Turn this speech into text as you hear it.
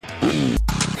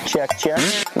Check, check.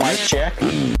 Mic check.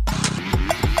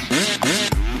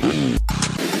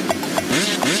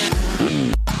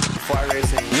 Fly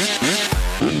racing.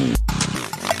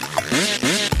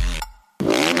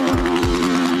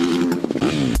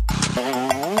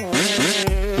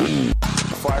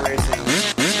 Fly racing.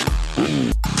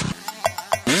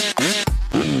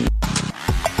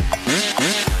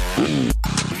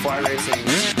 Fly racing.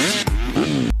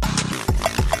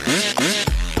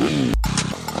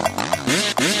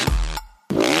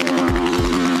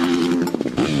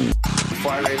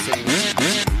 Fly racing.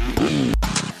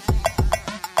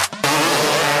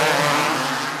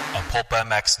 A Pulp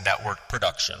MX Network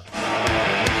production.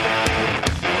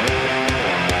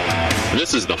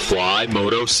 This is the Fly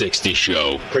Moto 60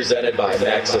 Show. Presented by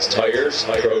Matthes Tires,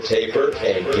 Pro Taper,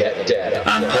 and Get Data.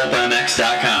 On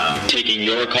PulpMX.com. Taking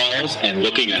your calls and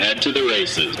looking ahead to the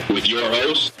races. With your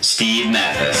host, Steve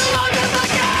Matthes.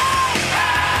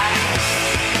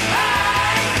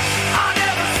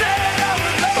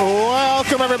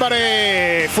 Welcome,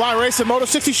 everybody. Fly Racing Moto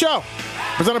 60 Show.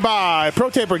 Presented by Pro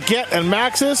Taper, Get, and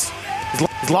Matthes.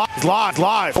 It's live.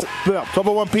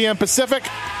 12:01 p.m. Pacific.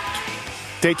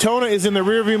 Daytona is in the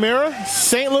rearview mirror.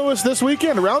 St. Louis this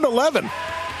weekend, round 11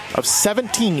 of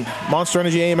 17. Monster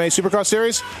Energy AMA Supercross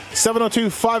Series,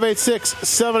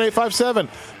 702-586-7857.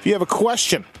 If you have a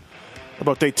question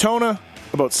about Daytona,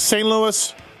 about St.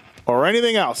 Louis, or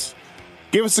anything else,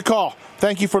 give us a call.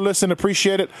 Thank you for listening.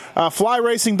 Appreciate it.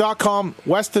 FlyRacing.com,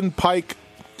 Weston Pike,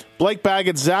 Blake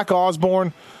Baggett, Zach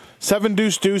Osborne, 7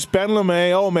 Deuce Deuce, Ben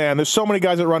LeMay. Oh, man, there's so many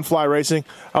guys that run Fly Racing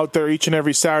out there each and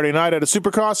every Saturday night at a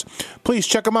Supercross. Please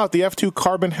check them out. The F2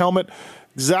 carbon helmet,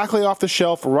 exactly off the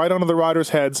shelf, right onto the riders'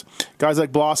 heads. Guys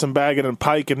like Blossom, Baggett, and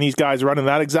Pike, and these guys running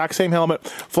that exact same helmet.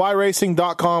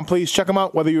 FlyRacing.com. Please check them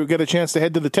out, whether you get a chance to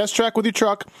head to the test track with your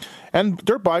truck and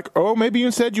dirt bike, or maybe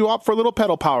instead you opt for a little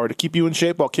pedal power to keep you in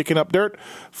shape while kicking up dirt.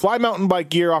 Fly Mountain Bike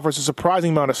Gear offers a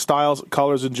surprising amount of styles,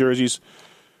 colors, and jerseys.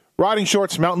 Riding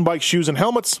shorts, mountain bike shoes, and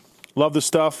helmets. Love the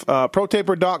stuff.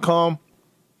 ProTaper.com,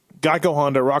 Geico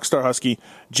Honda, Rockstar Husky,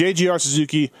 JGR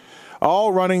Suzuki,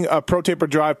 all running Pro Taper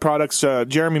Drive products.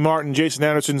 Jeremy Martin, Jason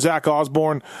Anderson, Zach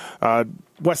Osborne,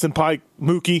 Weston Pike,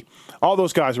 Mookie, all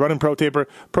those guys running Pro Taper.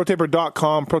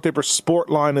 ProTaper.com, Pro Taper Sport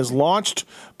line is launched.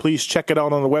 Please check it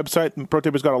out on the website. Pro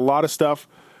Taper's got a lot of stuff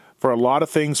for a lot of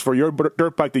things for your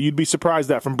dirt bike that you'd be surprised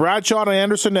at. From Bradshaw to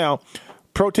Anderson now,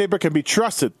 Pro Taper can be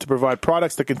trusted to provide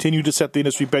products that continue to set the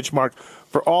industry benchmark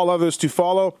for all others to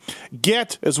follow.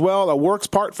 Get, as well, a works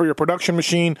part for your production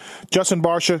machine. Justin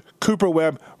Barsha, Cooper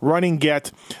Webb, running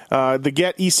Get. The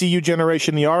Get ECU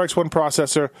generation, the RX1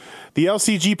 processor. The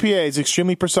LCGPA is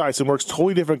extremely precise and works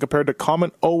totally different compared to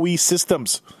common OE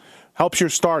systems. Helps your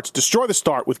starts. Destroy the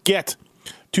start with Get.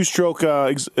 Two-stroke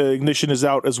ignition is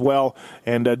out as well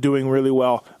and doing really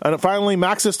well. And finally,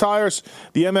 Matthes Tires,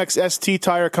 the MX ST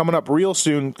tire coming up real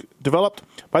soon, developed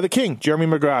by the king, Jeremy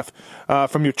McGrath.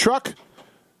 From your truck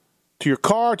to your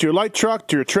car, to your light truck,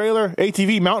 to your trailer,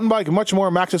 ATV, mountain bike, and much more,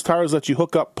 Matthes Tires let you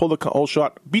hook up, pull the whole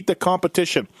shot, beat the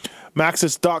competition.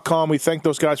 Matthes.com. We thank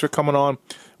those guys for coming on.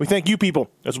 We thank you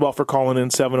people as well for calling in,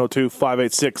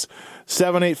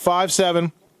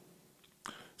 702-586-7857.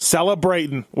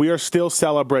 Celebrating. We are still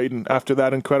celebrating after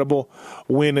that incredible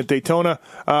win at Daytona.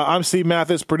 I'm Steve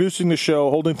Matthes, producing the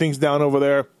show, holding things down over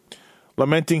there,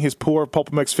 lamenting his poor Pulp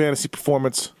MX fantasy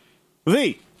performance.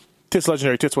 The Tits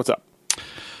Legendary. Tits, what's up?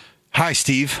 Hi,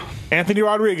 Steve. Anthony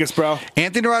Rodriguez, bro.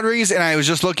 Anthony Rodriguez, and I was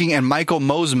just looking at Michael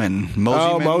Mosiman.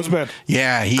 Mosiman.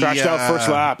 Yeah, he crashed out first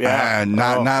lap. Yeah,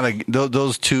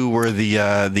 those two were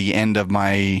the end of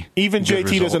my. Even JT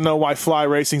result. doesn't know why Fly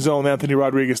Racing's own Anthony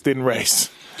Rodriguez didn't race.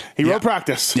 He rode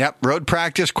practice. Yep, rode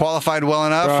practice, qualified well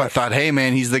enough. Right. I thought, hey,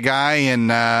 man, he's the guy,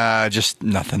 and just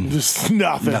nothing.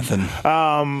 Nothing.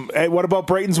 Hey, what about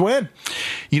Brayton's win?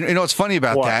 You know what's funny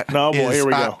about that? No, boy, here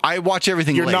we go. I watch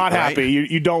everything You're late, not happy.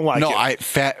 Right? You don't like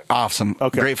it. Awesome.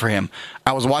 Okay. Great for him.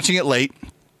 I was watching it late,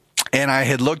 and I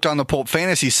had looked on the Pulp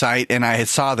Fantasy site, and I had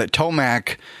saw that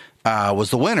Tomac was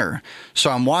the winner.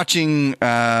 So I'm watching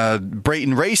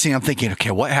Brayton racing. I'm thinking,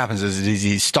 okay, what happens? Does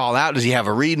he stall out? Does he have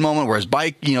a read moment where his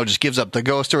bike, just gives up the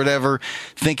ghost or whatever?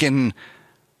 Thinking,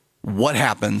 what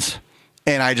happens?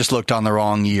 And I just looked on the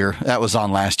wrong year. That was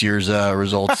on last year's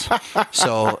results.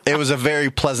 So it was a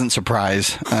very pleasant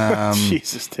surprise.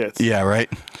 Jesus tits. Yeah, right.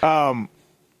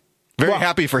 Very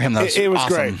happy for him, though. It was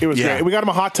awesome. great. It was great. We got him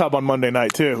a hot tub on Monday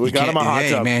night, too. We got him a hot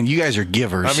tub. Hey, man, you guys are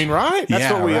givers. I mean, right?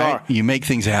 That's what we are. You make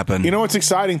things happen. You know what's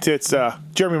exciting, Tits?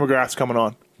 Jeremy McGrath's coming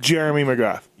on. Jeremy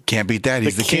McGrath. Can't beat that.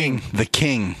 He's the king. The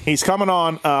king. He's coming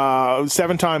on.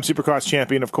 7-time Supercross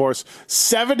champion, of course.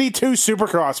 72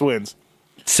 Supercross wins.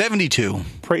 72.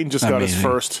 Brayton just got his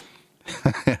first.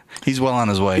 He's well on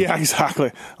his way. Yeah,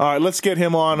 exactly. All right, let's get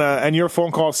him on. And your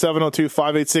phone call,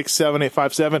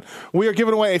 702-586-7857. We are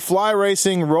giving away a Fly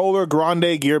Racing Roller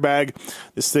Grande gear bag.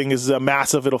 This thing is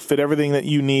massive. It'll fit everything that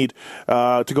you need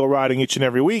to go riding each and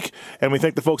every week. And we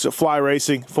thank the folks at Fly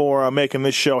Racing for making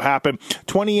this show happen.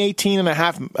 2018 and a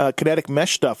half kinetic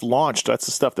mesh stuff launched. That's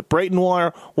the stuff that Brayton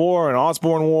wore and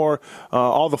Osborne wore.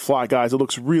 All the Fly guys. It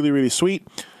looks really, really sweet.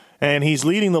 And he's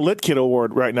leading the Lit Kit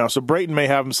Award right now. So Brayton may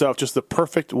have himself just the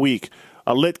perfect week.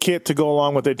 A lit kit to go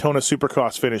along with Daytona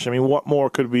Supercross finish. I mean, what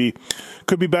more could be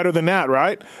better than that,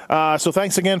 right? So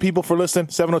thanks again, people, for listening.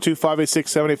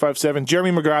 702-586-7857.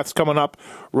 Jeremy McGrath's coming up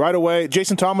right away.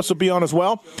 Jason Thomas will be on as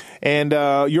well. And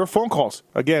your phone calls.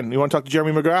 Again, you want to talk to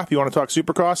Jeremy McGrath? You want to talk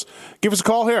Supercross? Give us a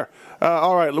call here.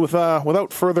 All right,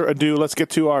 without further ado, let's get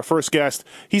to our first guest.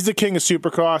 He's the king of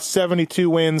Supercross, 72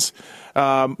 wins,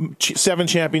 7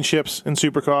 championships in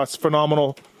Supercross.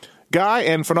 Phenomenal guy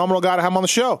and phenomenal guy to have him on the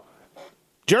show.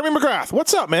 Jeremy McGrath,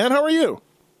 what's up, man? How are you?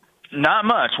 Not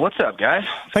much. What's up, guys?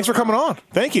 Thanks for coming on.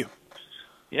 Thank you.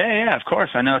 Yeah, of course.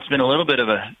 I know it's been a little bit of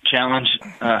a challenge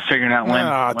figuring out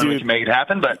when we can make it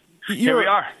happen, but here we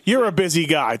are. You're a busy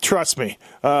guy. Trust me.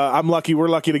 I'm lucky. We're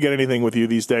lucky to get anything with you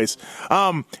these days.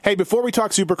 Hey, before we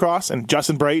talk Supercross and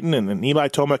Justin Brayton and Eli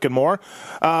Tomac and more,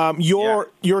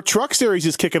 your truck series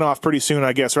is kicking off pretty soon,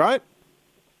 I guess, right?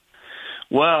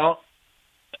 Well,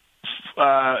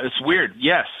 it's weird.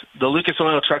 Yes, the Lucas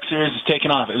Oil Truck Series is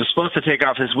taking off. It was supposed to take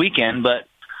off this weekend, but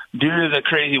due to the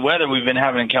crazy weather we've been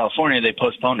having in California, they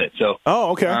postponed it. So,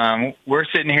 okay. We're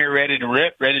sitting here ready to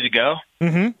rip, ready to go.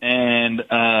 Mm-hmm. And,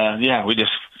 we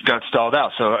just got stalled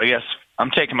out. So I guess I'm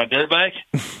taking my dirt bike,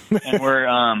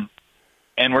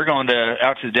 and we're going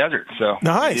out to the desert. So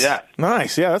nice. Yeah,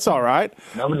 that's all right.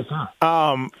 Nobody's fun.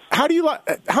 How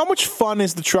much fun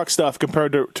is the truck stuff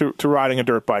compared to riding a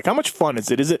dirt bike? How much fun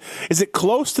is it? Is it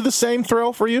close to the same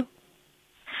thrill for you?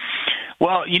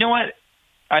 Well, you know what?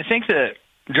 I think that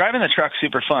driving the truck's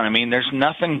super fun. I mean, there's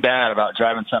nothing bad about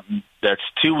driving something that's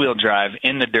two-wheel drive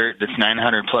in the dirt that's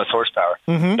 900 plus horsepower.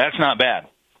 Mm-hmm. That's not bad.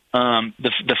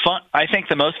 The fun. I think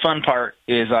the most fun part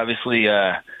is obviously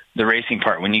the racing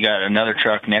part, when you got another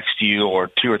truck next to you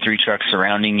or 2 or 3 trucks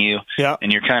surrounding you,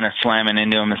 and you're kind of slamming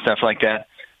into them and stuff like that.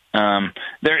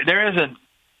 There is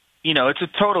it's a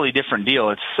totally different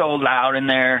deal. It's so loud in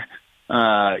there.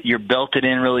 You're belted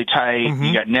in really tight. Mm-hmm.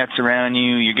 You got nets around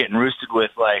you. You're getting roosted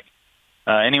with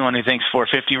anyone who thinks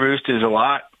 450 roost is a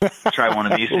lot. Try one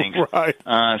of these things. Right.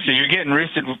 So you're getting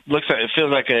roosted. It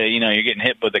feels like you're getting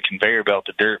hit with a conveyor belt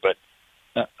of dirt, but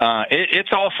it's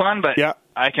all fun. But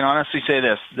I can honestly say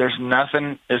this: there's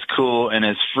nothing as cool and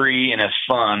as free and as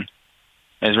fun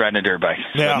as riding a dirt bike.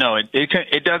 Yeah. So no,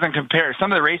 it doesn't compare.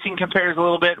 Some of the racing compares a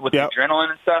little bit with the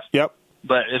adrenaline and stuff. Yep.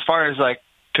 But as far as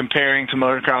comparing to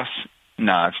motocross,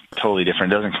 no, it's totally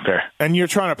different. It doesn't compare. And you're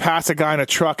trying to pass a guy in a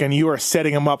truck, and you are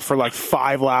setting him up for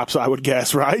 5 laps, I would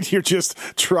guess, right? You're just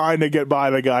trying to get by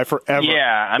the guy forever.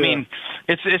 Yeah, I mean,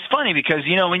 it's funny because,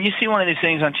 when you see one of these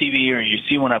things on TV or you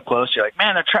see one up close, you're like,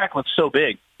 man, the track looks so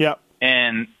big. Yep.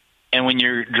 And when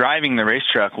you're driving the race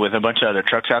truck with a bunch of other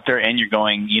trucks out there and you're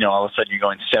going, all of a sudden you're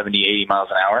going 70, 80 miles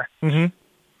an hour,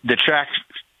 mm-hmm. the track,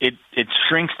 it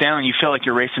shrinks down. You feel like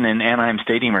you're racing in Anaheim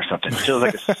Stadium or something. It feels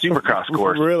like a supercross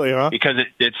course. Really, huh? Because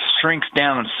it shrinks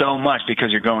down so much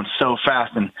because you're going so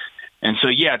fast. And so,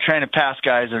 trying to pass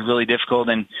guys is really difficult.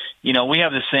 And, we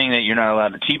have this thing that you're not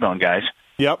allowed to T-bone guys.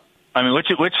 Yep. I mean, which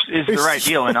is the right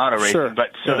deal in auto racing. Sure.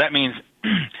 But so that means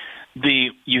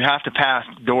you have to pass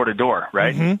door to door,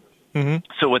 right? Mm-hmm. Mm-hmm.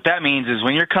 So what that means is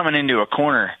when you're coming into a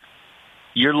corner,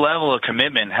 your level of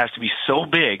commitment has to be so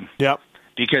big. Yep.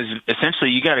 Because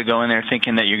essentially you got to go in there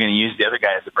thinking that you're going to use the other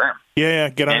guy as a berm. Yeah,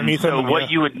 get underneath him. So what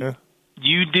you would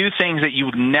you do things that you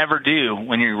would never do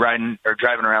when you're riding or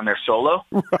driving around there solo.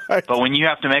 Right. But when you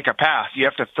have to make a pass, you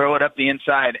have to throw it up the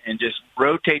inside and just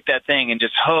rotate that thing and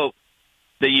just hope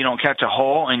that you don't catch a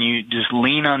hole, and you just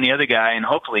lean on the other guy, and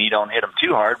hopefully you don't hit him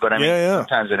too hard. But I mean,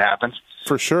 sometimes it happens.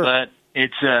 For sure. But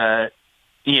it's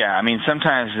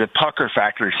sometimes the pucker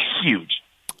factor is huge.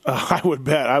 I would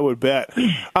bet.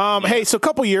 Hey, so a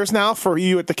couple years now for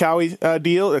you at the Cowie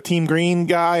deal, a Team Green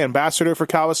guy, ambassador for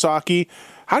Kawasaki.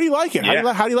 How do you like it?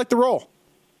 Yeah. How do you like the role?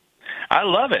 I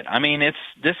love it. I mean,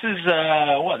 this is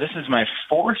my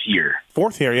 4th year.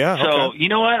 4th year, yeah. So okay. You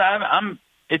know what?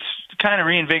 It's kind of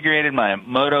reinvigorated my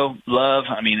moto love.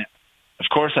 I mean, of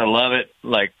course I love it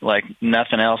like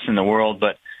nothing else in the world,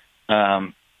 but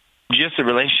just the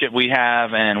relationship we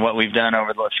have and what we've done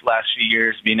over the last few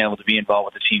years, being able to be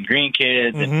involved with the Team Green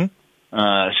kids and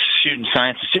shooting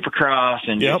science of Supercross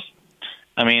and just,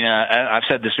 I mean, I've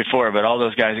said this before, but all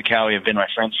those guys at Cowie have been my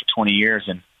friends for 20 years,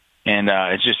 and and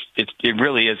it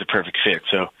really is a perfect fit.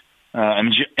 So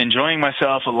I'm enjoying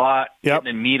myself a lot, getting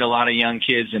to meet a lot of young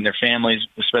kids and their families,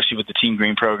 especially with the Team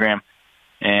Green program,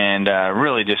 and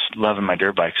really just loving my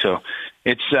dirt bike. So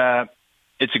it's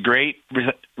a great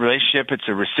relationship. It's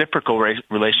a reciprocal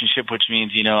relationship, which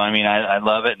means, I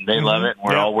love it and they love it, and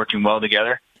we're all working well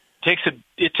together.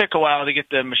 It took a while to get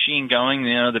the machine going,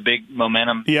 the big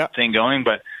momentum thing going,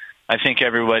 but I think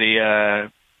everybody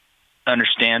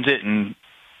understands it and,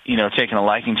 taking a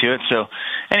liking to it. So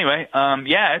anyway,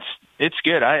 it's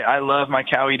good. I love my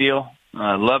Cowie deal.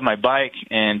 I love my bike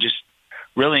and just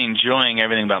really enjoying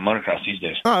everything about motocross these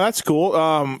days. Oh, that's cool.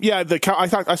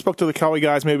 I spoke to the Cowie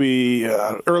guys maybe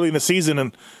early in the season,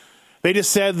 and they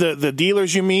just said the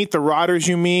dealers you meet, the riders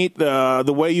you meet,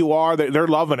 the way you are, they're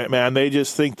loving it, man. They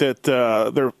just think that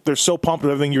they're so pumped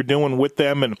with everything you're doing with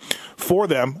them and for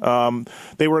them. One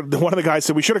of the guys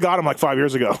said we should have got him like 5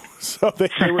 years ago, so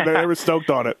they were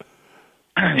stoked on it.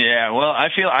 Yeah, well, I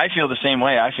feel the same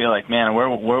way. I feel like, man,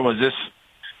 where was this?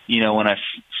 When I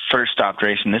first stopped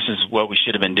racing, this is what we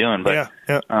should have been doing. But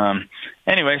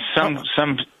anyway,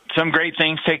 some great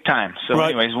things take time. So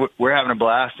anyways, we're having a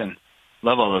blast and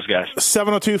love all those guys.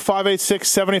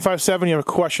 702-586-7857. You have a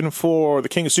question for the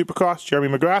King of Supercross,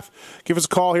 Jeremy McGrath. Give us a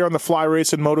call here on the Fly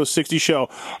Racing Moto 60 show.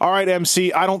 All right,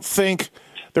 MC, I don't think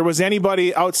there was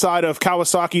anybody outside of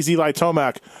Kawasaki's Eli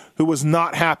Tomac who was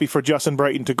not happy for Justin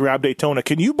Brayton to grab Daytona.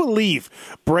 Can you believe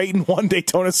Brayton won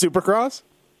Daytona Supercross?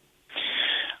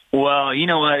 Well, you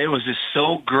know what? It was just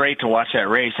so great to watch that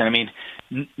race. And, I mean,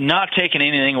 not taking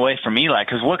anything away from Eli,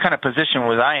 because what kind of position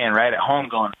was I in right at home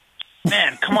going,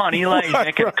 man, come on, Eli, he's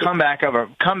making a comeback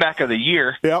of the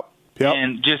year. Yep.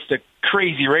 And just a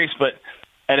crazy race. But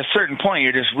at a certain point,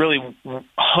 you're just really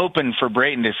hoping for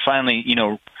Brayton to finally,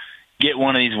 get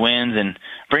one of these wins, and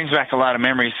brings back a lot of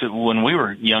memories when we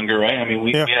were younger, right? I mean,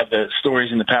 we have the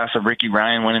stories in the past of Ricky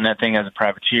Ryan winning that thing as a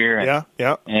privateer. And,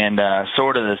 and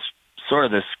sort of this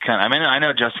kind of, I mean, I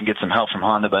know Justin gets some help from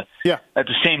Honda, but at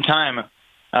the same time,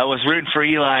 I was rooting for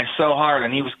Eli so hard,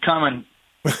 and he was coming.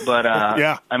 But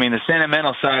I mean, the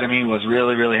sentimental side of me was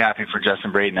really, really happy for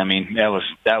Justin Brayton. I mean, that was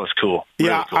cool.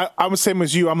 Really cool. I'm the same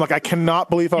as you. I'm like, I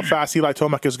cannot believe how fast Eli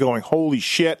Tomac is going. Holy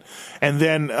shit! And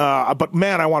then, but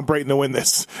man, I want Brayton to win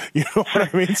this. You know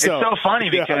what I mean? So, it's so funny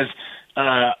because,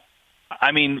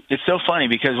 it's so funny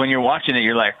because when you're watching it,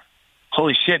 you're like,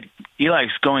 holy shit, Eli's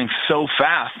going so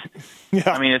fast.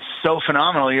 I mean, it's so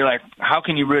phenomenal. You're like, how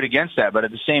can you root against that? But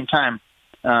at the same time,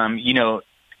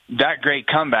 that great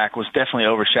comeback was definitely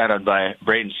overshadowed by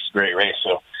Brayton's great race.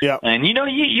 So, and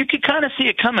you could kind of see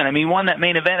it coming. I mean, won that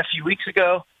main event a few weeks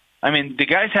ago. I mean, the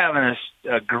guy's having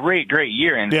a great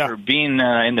year, and for being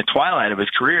in the twilight of his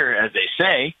career, as they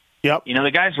say,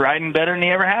 the guy's riding better than he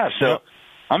ever has. So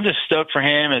I'm just stoked for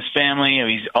him, his family.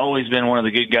 He's always been one of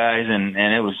the good guys, and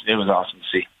it was awesome to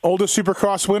see. Oldest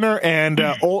Supercross winner and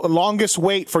longest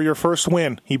wait for your first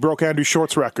win. He broke Andrew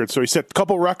Short's record, so he set a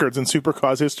couple records in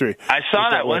Supercross history. I saw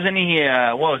that. Wasn't he,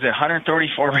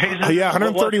 134 races?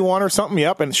 131 or something,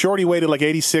 and Shorty waited like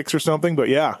 86 or something, but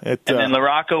and then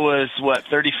LaRocca was,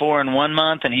 34 in 1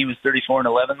 month, and he was 34 in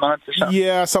 11 months or something?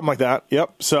 Yeah, something like that,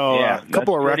 So a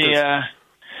couple of records.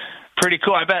 Pretty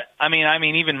cool. I bet. I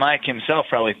mean, even Mike himself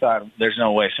probably thought there's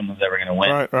no way someone's ever going to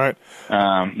win. Right.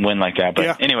 Win like that.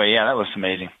 But anyway, that was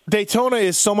amazing. Daytona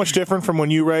is so much different from when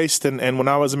you raced and when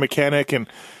I was a mechanic,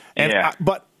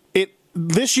 but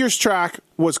this year's track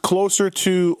was closer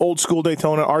to old school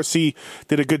Daytona. RC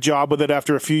did a good job with it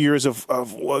after a few years of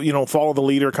follow the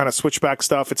leader kind of switchback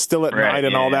stuff. It's still at night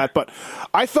and all that, but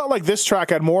I felt like this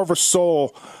track had more of a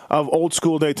soul of old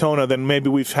school Daytona than maybe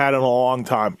we've had in a long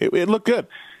time. It looked good.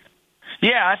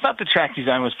 Yeah, I thought the track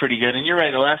design was pretty good. And you're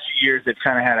right, the last few years they've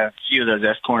kind of had a few of those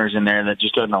S-corners in there that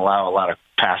just doesn't allow a lot of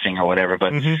passing or whatever.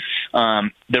 But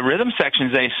the rhythm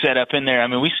sections they set up in there, I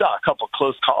mean, we saw a couple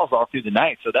close calls all through the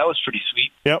night, so that was pretty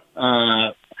sweet. But,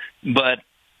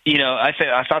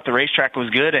 I thought the racetrack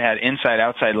was good. It had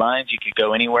inside-outside lines. You could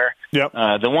go anywhere.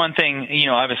 The one thing,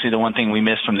 obviously the one thing we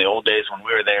missed from the old days when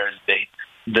we were there is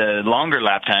the longer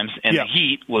lap times, and the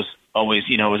heat was always,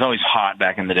 it was always hot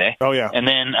back in the day. And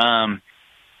then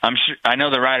I'm sure I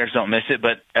know the riders don't miss it,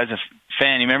 but as a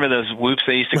fan, you remember those whoops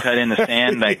they used to cut in the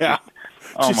sand? My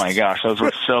gosh, those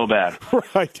were so bad.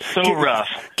 So rough.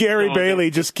 Gary Bailey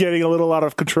just getting a little out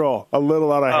of control, a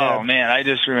little out of hand. Oh, man, I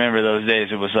just remember those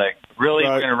days. It was like, really,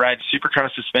 we're going to ride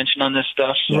Supercross suspension on this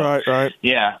stuff? So, right.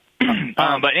 Yeah.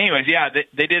 But anyways,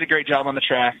 they did a great job on the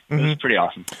track. It was pretty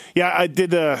awesome. Yeah, I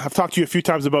did. I've talked to you a few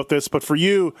times about this, but for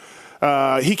you,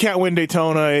 he can't win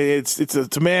Daytona. It's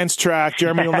a man's track.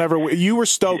 Jeremy will never win. You were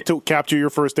stoked to capture your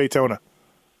first Daytona.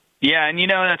 Yeah, and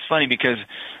that's funny because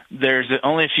there's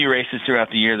only a few races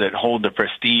throughout the year that hold the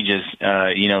prestige as,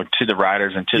 to the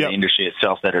riders and to the industry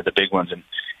itself that are the big ones.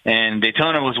 And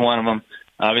Daytona was one of them.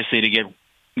 Obviously, to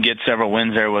get several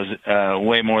wins there was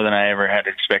way more than I ever had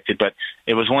expected. But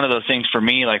it was one of those things for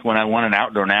me, like when I won an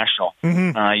outdoor national,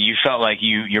 you felt like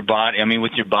your body,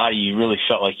 with your body, you really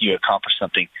felt like you accomplished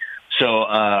something. So,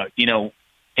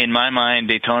 in my mind,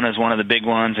 Daytona is one of the big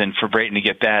ones, and for Brayton to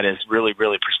get that is really,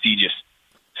 really prestigious.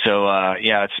 So,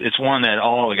 it's one that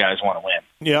all the guys want to win.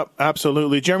 Yep,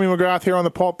 absolutely. Jeremy McGrath here on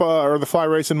the Pulp or the Fly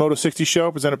Racing Moto 60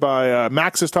 show, presented by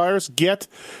Matthes Tires, Get,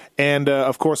 and,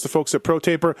 of course, the folks at Pro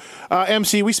Taper.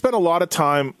 MC, we spent a lot of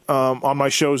time on my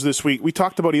shows this week. We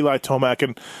talked about Eli Tomac,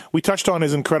 and we touched on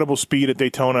his incredible speed at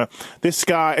Daytona. This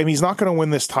guy, he's not going to win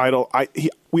this title.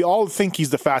 We all think he's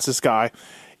the fastest guy.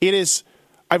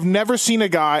 I've never seen a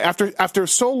guy, after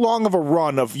so long of a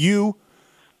run of you,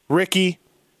 Ricky,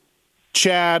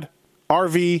 Chad,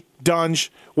 RV,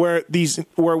 Dunge, where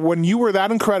when you were that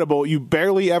incredible, you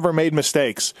barely ever made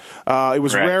mistakes. It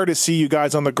was rare to see you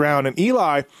guys on the ground. And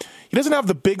Eli, he doesn't have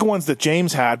the big ones that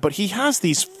James had, but he has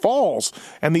these falls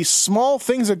and these small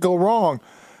things that go wrong.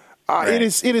 It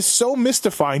is so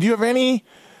mystifying. Do you have any?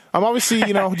 Do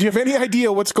you have any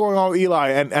idea what's going on with Eli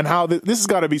and how this has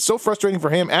got to be so frustrating for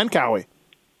him and Cowie?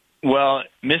 Well,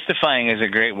 mystifying is a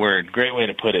great word, great way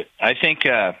to put it. I think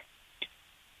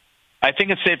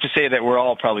it's safe to say that we're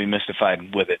all probably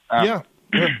mystified with it. Yeah.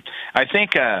 I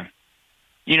think, as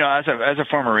a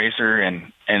former racer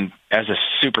and as a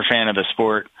super fan of the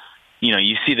sport,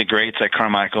 you see the greats like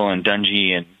Carmichael and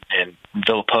Dungy and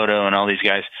Villapoto and all these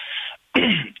guys.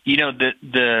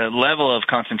 The level of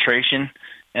concentration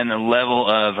and the level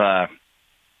of,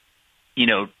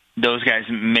 those guys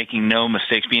making no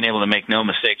mistakes, being able to make no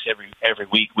mistakes every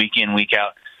week in, week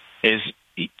out is,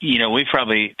 we've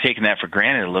probably taken that for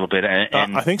granted a little bit.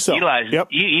 And I think so.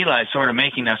 Eli's sort of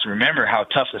making us remember how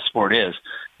tough the sport is.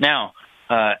 Now,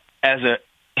 as a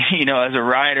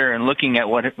rider and looking at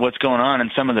what's going on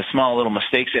and some of the small little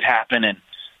mistakes that happen, and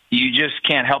you just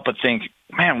can't help but think,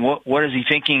 man, what is he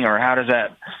thinking, or how does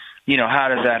that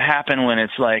happen when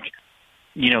it's like,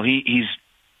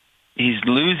 he's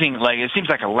losing, like it seems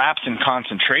like a lapse in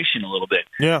concentration a little bit.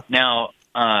 Yeah. Now,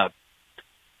 I'm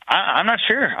not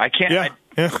sure. I can't. Yeah.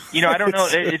 I don't know.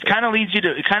 It kind of leads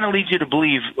you to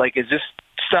believe, like, is this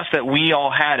stuff that we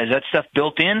all had? Is that stuff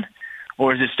built in,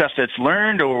 or is it stuff that's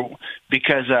learned? Or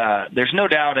because there's no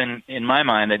doubt in my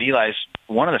mind that Eli's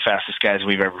one of the fastest guys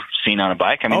we've ever seen on a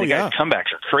bike. The guy's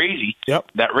comebacks are crazy.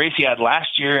 Yep. That race he had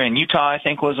last year in Utah, I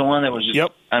think, was the one that was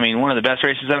just, one of the best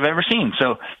races I've ever seen.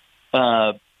 So,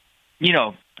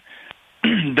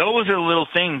 those are the little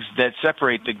things that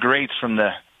separate the greats from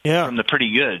the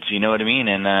pretty goods. You know what I mean?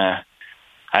 And I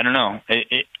don't know.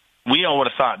 We all would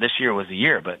have thought this year was the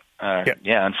year, but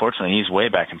unfortunately, he's way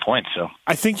back in points. So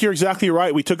I think you're exactly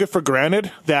right. We took it for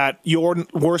granted that your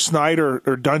worst night or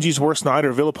Dungy's worst night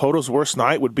or Villapoto's worst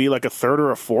night would be like a third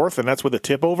or a fourth, and that's with a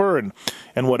tip over and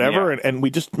whatever. Yeah. And we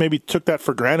just maybe took that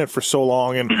for granted for so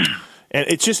long. And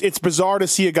it's bizarre to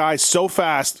see a guy so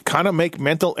fast kind of make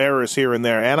mental errors here and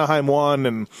there. Anaheim won,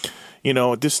 and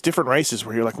just different races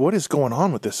where you're like, what is going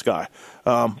on with this guy?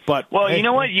 You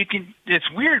know what?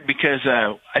 It's weird because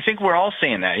I think we're all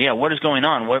saying that. Yeah, what is going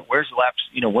on? Where's the laps?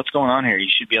 What's going on here? You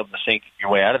should be able to think your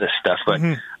way out of this stuff. But we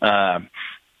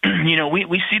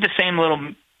see the same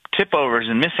little tip overs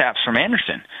and mishaps from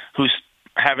Anderson, who's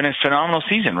having a phenomenal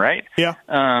season, right? Yeah.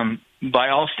 By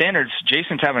all standards,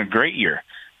 Jason's having a great year,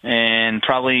 and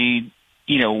probably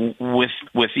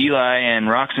with Eli and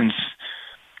Roxon's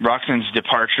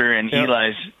departure and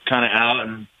Eli's kind of out,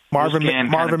 and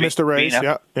Marvin missed a race.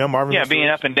 Marvin. Being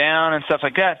up and down and stuff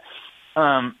like that.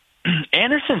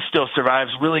 Anderson still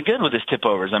survives really good with his tip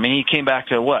overs. He came back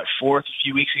to fourth a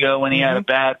few weeks ago when he had a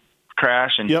bad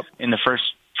crash and in the first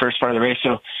part of the race.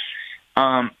 So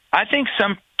I think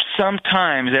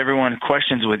sometimes everyone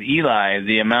questions with Eli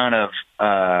the amount of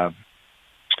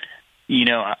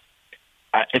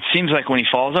it seems like when he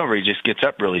falls over, he just gets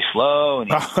up really slow.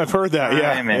 And I've heard that,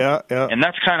 And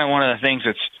that's kind of one of the things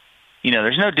that's,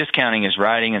 there's no discounting his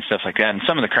riding and stuff like that. And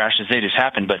some of the crashes, they just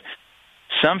happen. But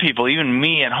some people, even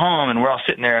me at home, and we're all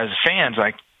sitting there as fans,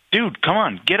 like, dude, come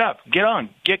on, get up, get on,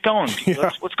 get going.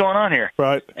 What's going on here?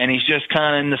 Right. And he's just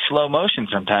kind of in the slow motion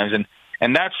sometimes.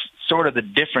 And that's sort of the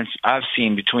difference I've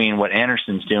seen between what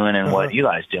Anderson's doing and what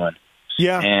Eli's doing.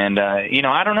 Yeah. And,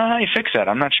 I don't know how you fix that.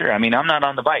 I'm not sure. I'm not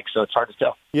on the bike, so it's hard to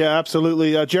tell. Yeah,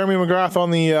 absolutely. Jeremy McGrath on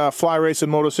the Fly Racing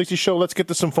Moto 60 show. Let's get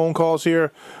to some phone calls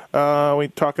here. We're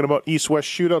talking about East-West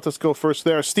shootouts. Let's go first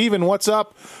there. Steven, what's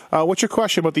up? What's your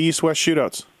question about the East-West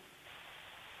shootouts?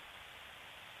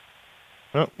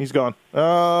 Oh, he's gone.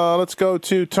 Let's go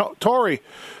to Tori.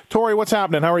 Tori, what's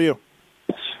happening? How are you?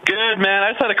 Good, man.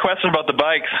 I just had a question about the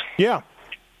bikes. Yeah.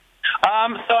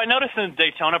 So I noticed in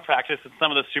Daytona practice that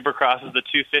some of the supercrosses, the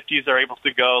 250s, are able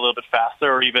to go a little bit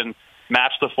faster or even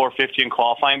match the 450 in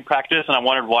qualifying practice, and I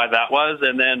wondered why that was.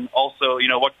 And then also,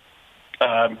 what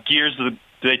gears do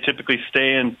they typically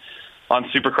stay in on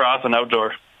supercross and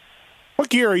outdoor? What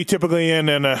gear are you typically in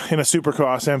a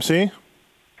supercross, MC?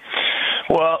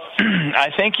 Well,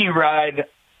 I think you ride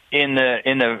in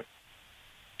the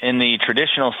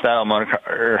traditional style motor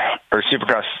or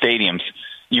supercross stadiums.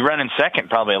 You run in second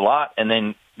probably a lot, and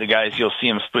then the guys, you'll see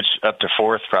them switch up to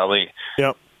fourth probably.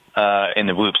 Yep. In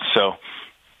the whoops. So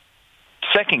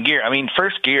second gear,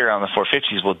 first gear on the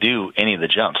 450s will do any of the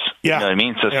jumps. Yeah. You know what I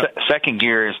mean? So second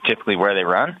gear is typically where they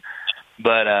run,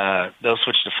 but they'll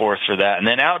switch to fourth for that. And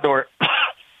then outdoor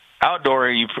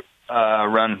you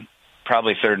run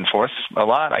probably third and fourth a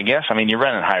lot, I guess. You're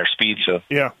running higher speed, so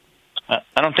yeah.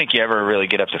 I don't think you ever really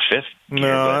get up to fifth gear.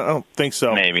 No, I don't think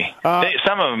so. Maybe.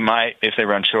 Some of them might if they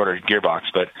run shorter gearbox,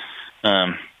 but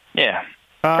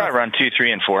probably run 2,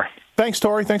 3, and 4. Thanks,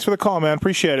 Tori. Thanks for the call, man.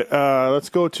 Appreciate it. Let's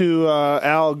go to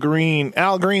Al Green.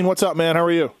 Al Green, what's up, man? How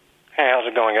are you? Hey, how's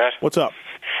it going, guys? What's up?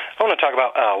 I want to talk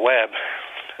about Webb.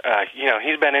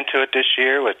 He's been into it this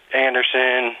year with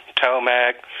Anderson,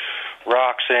 Tomac,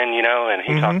 Roxon, and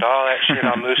he talked all that shit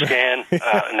on Muscan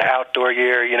in the outdoor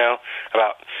year,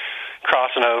 about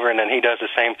crossing over, and then he does the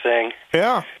same thing.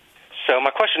 Yeah. So my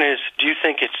question is, do you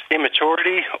think it's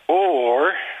immaturity,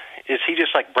 or is he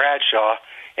just like Bradshaw,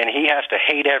 and he has to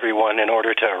hate everyone in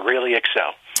order to really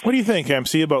excel? What do you think,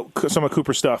 MC, about some of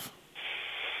Cooper's stuff?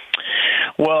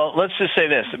 Well, let's just say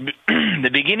this. The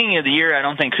beginning of the year, I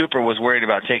don't think Cooper was worried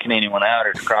about taking anyone out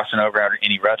or crossing over out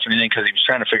any ruts or anything because he was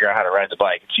trying to figure out how to ride the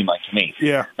bike, it seemed like to me.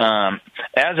 Yeah.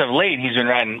 As of late, he's been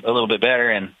riding a little bit better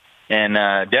and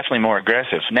definitely more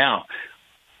aggressive. Now,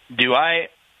 do I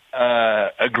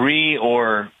agree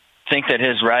or think that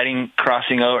his riding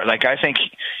crossing over, like I think,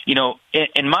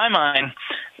 in my mind,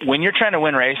 when you're trying to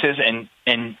win races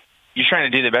and you're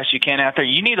trying to do the best you can out there,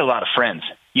 you need a lot of friends.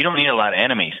 You don't need a lot of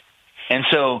enemies. And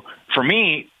so for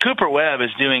me, Cooper Webb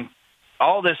is doing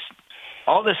all this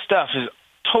stuff is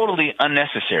totally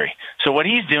unnecessary. So what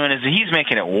he's doing is he's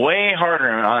making it way harder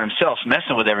on himself,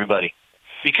 messing with everybody.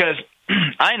 Because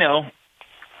I know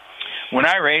when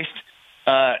I raced,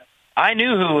 I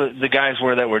knew who the guys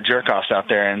were that were jerk-offs out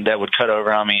there and that would cut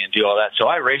over on me and do all that. So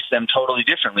I raced them totally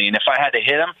differently. And if I had to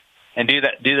hit them and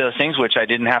do those things, which I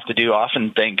didn't have to do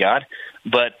often, thank God,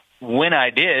 but when I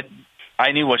did,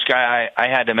 I knew which guy I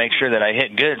had to make sure that I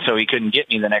hit good so he couldn't get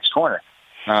me the next corner.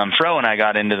 Fro and I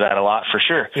got into that a lot for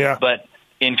sure. Yeah. But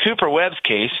in Cooper Webb's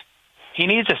case, he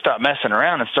needs to stop messing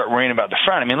around and start worrying about the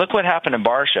front. Look what happened to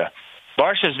Barsha.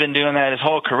 Barsha's been doing that his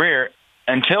whole career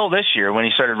until this year when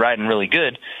he started riding really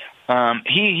good.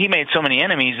 He made so many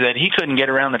enemies that he couldn't get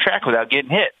around the track without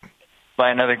getting hit by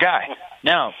another guy.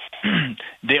 Now,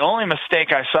 the only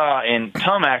mistake I saw in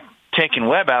Tomac taking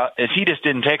Webb out is he just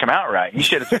didn't take him out right. He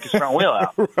should have took his front wheel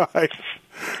out. Right.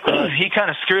 He kind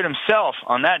of screwed himself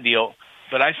on that deal.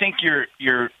 But I think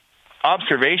your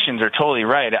observations are totally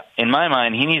right. In my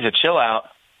mind, he needs to chill out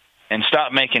and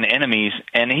stop making enemies.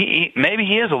 And maybe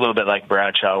he is a little bit like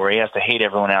Bradshaw, where he has to hate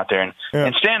everyone out there.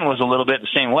 And Stan was a little bit the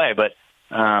same way. But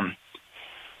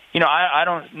I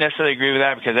don't necessarily agree with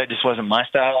that because that just wasn't my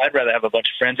style. I'd rather have a bunch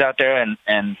of friends out there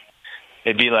and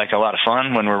it'd be like a lot of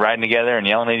fun when we're riding together and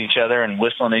yelling at each other and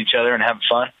whistling at each other and having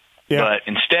fun. Yeah. But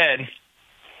instead,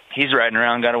 he's riding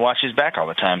around, got to watch his back all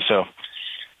the time. So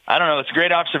I don't know. It's a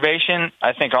great observation.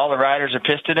 I think all the riders are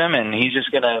pissed at him, and he's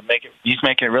just going to he's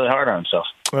making it really hard on himself.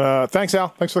 Thanks, Al.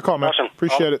 Thanks for the call, man. Awesome.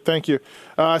 Appreciate it. Thank you.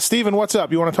 Steven, what's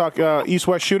up? You want to talk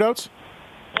East-West shootouts?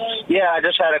 Yeah, I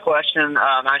just had a question.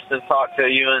 Nice to talk to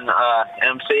you and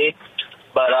MC.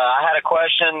 But I had a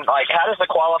question, like, how does the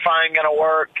qualifying going to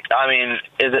work?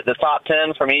 Is it the top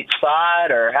 10 from each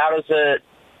side, or how's it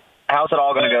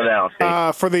all going to go down,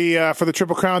 Steve? For the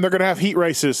Triple Crown, they're going to have heat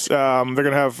races. They're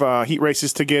going to have heat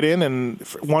races to get in, and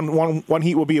one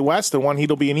heat will be a West, and one heat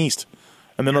will be an East.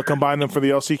 And then they'll combine them for the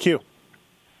LCQ.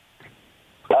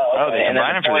 Oh, they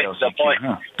combine them for the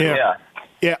LCQ, huh?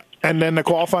 Yeah. And then the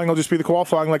qualifying will just be the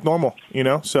qualifying like normal,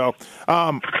 So,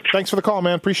 thanks for the call,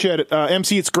 man. Appreciate it.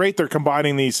 MC, it's great they're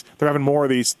combining these. They're having more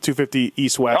of these 250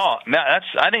 East-West. Oh,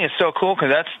 I think it's so cool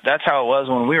because that's how it was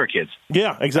when we were kids.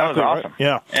 Yeah, exactly. That was awesome.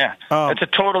 Right? Yeah. It's a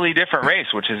totally different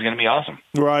race, which is going to be awesome.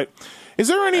 Right. Is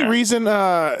there any reason,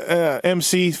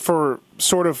 MC, for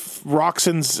sort of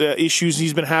Roxon's issues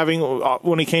he's been having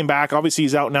when he came back? Obviously,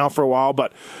 he's out now for a while,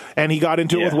 and he got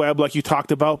into it with Webb like you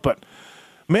talked about, but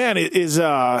Man, it is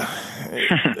going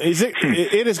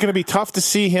to be tough to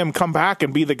see him come back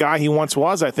and be the guy he once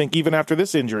was, I think, even after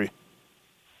this injury.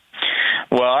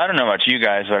 Well, I don't know about you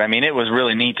guys, but I mean, it was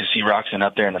really neat to see Roczen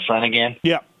up there in the front again.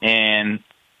 Yeah. And,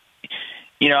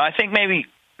 I think maybe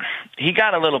he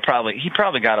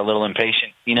probably got a little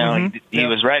impatient. He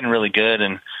was riding really good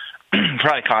and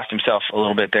probably cost himself a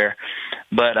little bit there.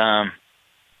 But,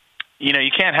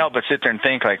 you can't help but sit there and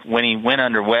think, like, when he went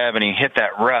under Webb and he hit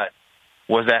that rut,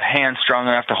 was that hand strong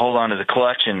enough to hold on to the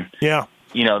clutch? And, did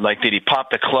he pop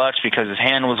the clutch because his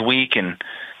hand was weak and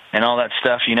all that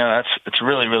stuff? It's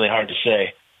really, really hard to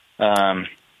say.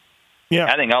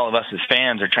 I think all of us as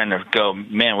fans are trying to go,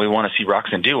 man, we want to see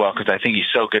Roczen do well because I think he's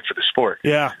so good for the sport.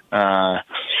 Yeah.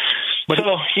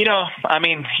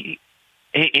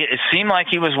 It seemed like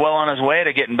he was well on his way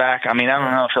to getting back. I mean, I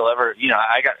don't know if he'll ever,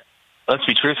 let's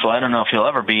be truthful, I don't know if he'll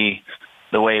ever be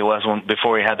the way he was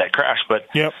before he had that crash, but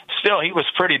still, he was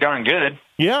pretty darn good.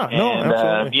 Yeah,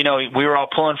 absolutely. We were all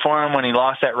pulling for him when he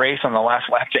lost that race on the last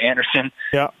lap to Anderson.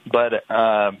 Yeah. But,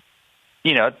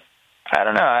 I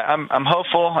don't know. I'm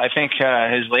hopeful. I think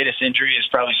his latest injury is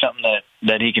probably something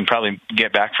that he can probably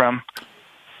get back from.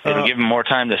 It'll give him more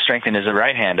time to strengthen his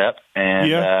right hand up.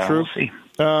 And, true. We'll see.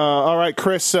 All right,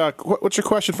 Chris, what's your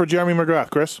question for Jeremy McGrath,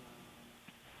 Chris?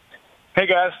 Hey,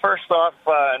 guys. First off,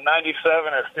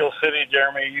 97 at Steel City,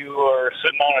 Jeremy, you were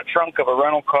sitting on a trunk of a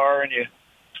rental car, and you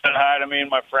said hi to me and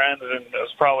my friends, and it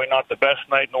was probably not the best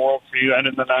night in the world for you.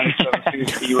 Ended the 97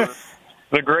 season. You were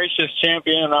the gracious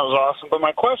champion, and that was awesome. But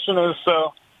my question is,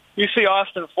 so you see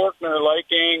Austin Forkner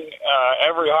liking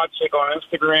every hot chick on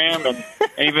Instagram, and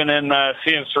even in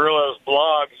seeing Cirillo's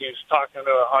blog, he's talking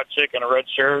to a hot chick in a red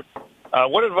shirt.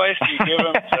 What advice do you give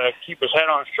him to keep his head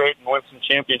on straight and win some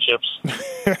championships?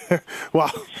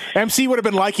 Well, MC would have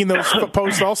been liking those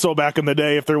posts also back in the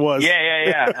day if there was.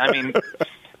 Yeah. I mean,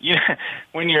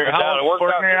 when you're how old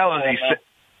Forkner? How old is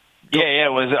he?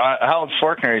 It was how old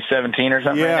Forkner? He's 17 or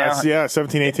something right now?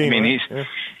 17, 18. I mean,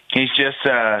 he's just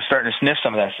starting to sniff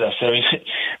some of that stuff. So he's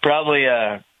probably,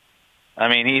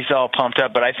 he's all pumped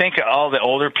up. But I think all the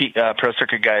older Pro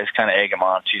Circuit guys kind of egg him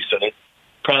on, too. So they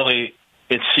probably,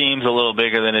 it seems a little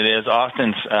bigger than it is.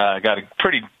 Austin's got a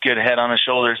pretty good head on his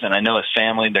shoulders, and I know his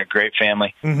family. They're a great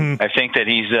family. Mm-hmm. I think that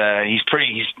he's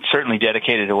certainly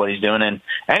dedicated to what he's doing, and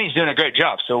he's doing a great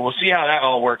job. So we'll see how that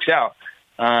all works out.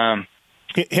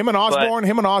 Him and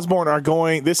Osborne are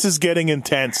going. This is getting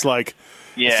intense. Like,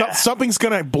 something's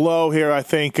going to blow here. I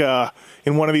think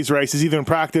in one of these races, either in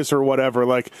practice or whatever.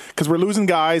 Like, because we're losing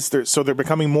guys, so they're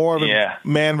becoming more of a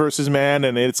man versus man,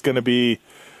 and it's going to be.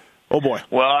 Oh boy.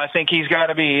 Well, I think he's got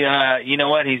to be.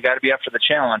 He's got to be up for the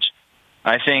challenge.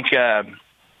 I think. A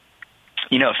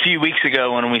few weeks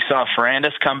ago when we saw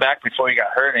Ferrandis come back before he got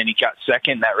hurt and he got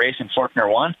second in that race and Forkner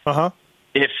won.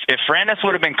 If Ferrandis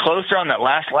would have been closer on that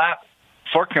last lap,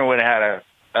 Forkner would have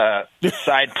had a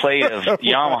side plate of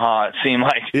Yamaha, it seemed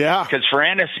like. Yeah. Because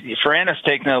Ferrandis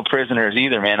take no prisoners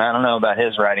either, man. I don't know about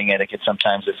his riding etiquette.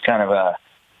 Sometimes it's kind of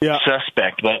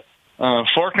suspect. But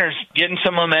Forkner's getting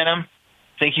some momentum.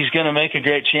 I think he's going to make a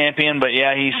great champion. But,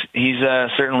 he's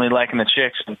certainly liking the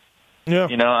chicks. Yeah.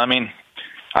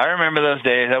 I remember those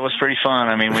days. That was pretty fun.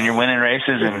 I mean, when you're winning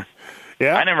races and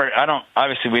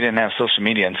obviously we didn't have social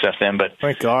media and stuff then, but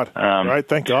thank God. Right.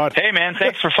 Thank God. Hey man,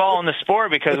 thanks for following the sport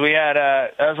because we had,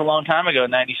 that was a long time ago,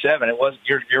 97. It was,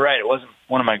 you're right. It wasn't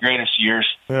one of my greatest years,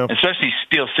 especially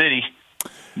Steel City,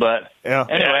 but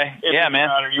anyway, man,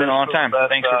 it's been a long time.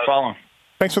 Thanks for following.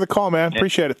 Thanks for the call, man.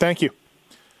 Appreciate it. Thank you.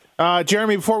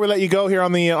 Jeremy, before we let you go here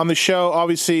on the show,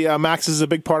 obviously Max is a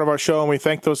big part of our show, and we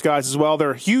thank those guys as well.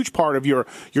 They're a huge part of your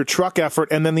truck effort.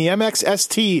 And then the MX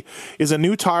ST is a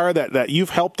new tire that you've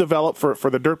helped develop for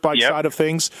the dirt bike side of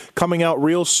things, coming out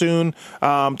real soon.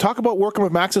 Talk about working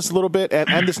with Maxxis a little bit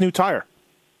and this new tire.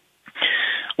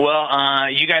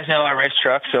 Well, you guys know I race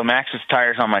trucks, so Maxxis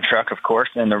tires on my truck, of course,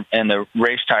 and the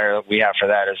race tire that we have for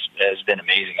that has been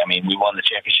amazing. I mean, we won the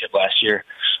championship last year,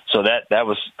 so that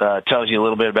was tells you a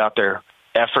little bit about their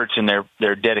efforts and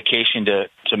their dedication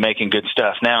to making good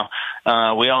stuff. Now,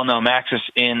 we all know Maxxis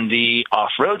in the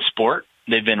off-road sport.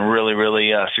 They've been really,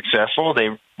 really successful.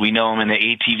 We know them in the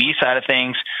ATV side of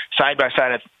things,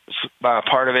 side-by-side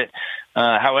part of it.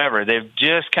 However, they've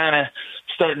just kind of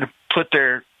started to put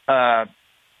their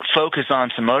focus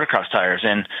on some motocross tires,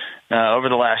 and over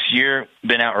the last year,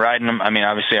 been out riding them. I mean,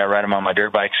 obviously, I ride them on my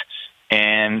dirt bikes,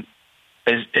 and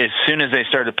as soon as they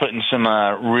started putting some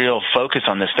real focus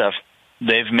on this stuff,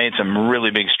 they've made some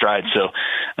really big strides. So,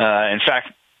 in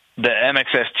fact, the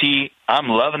MXST, I'm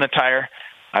loving the tire.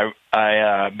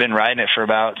 I been riding it for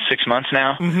about 6 months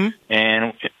now,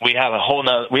 and we have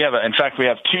in fact we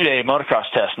have 2-day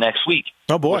motocross test next week.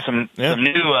 Oh boy, with some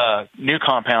new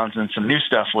compounds and some new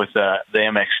stuff with the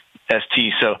MX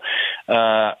ST. So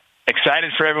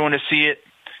excited for everyone to see it.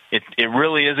 It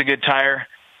really is a good tire.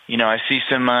 I see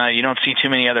some. You don't see too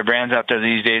many other brands out there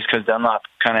these days because Dunlop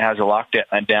kind of has a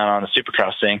lockdown on the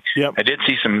Supercross thing. Yep. I did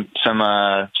see some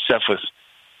stuff with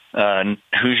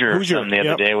Hoosier the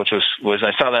other day, which was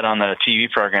I saw that on the TV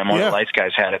program. One of the Lights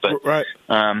guys had it, but right.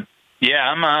 I'm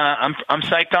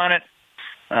psyched on it.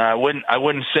 I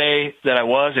wouldn't say that I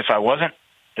was if I wasn't.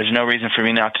 There's no reason for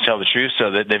me not to tell the truth.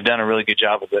 So that they've done a really good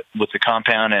job with the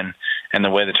compound and the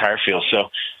way the tire feels. So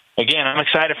again, I'm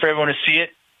excited for everyone to see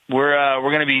it. We're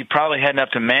going to be probably heading up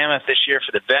to Mammoth this year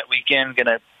for the vet weekend. Going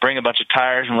to bring a bunch of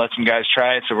tires and let some guys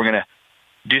try it. So we're going to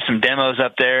do some demos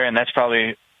up there, and that's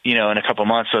probably in a couple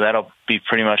months. So that'll be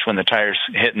pretty much when the tires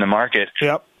hit in the market.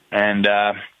 Yep. And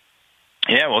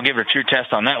we'll give it a true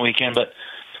test on that weekend. But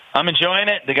I'm enjoying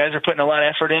it. The guys are putting a lot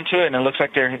of effort into it, and it looks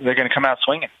like they're going to come out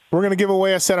swinging. We're going to give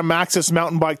away a set of Matthes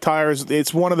mountain bike tires.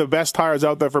 It's one of the best tires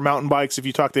out there for mountain bikes. If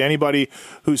you talk to anybody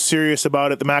who's serious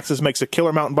about it, the Matthes makes a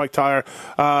killer mountain bike tire.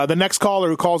 The next caller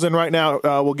who calls in right now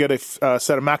will get a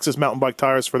set of Matthes mountain bike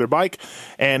tires for their bike.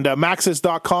 And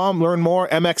Matthes.com, learn more.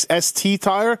 MXST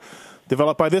tire.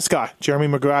 Developed by this guy. Jeremy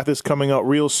McGrath is coming out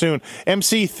real soon.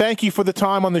 MC, thank you for the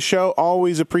time on the show.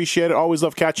 Always appreciate it. Always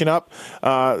love catching up.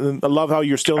 I love how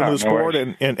you're still into the sport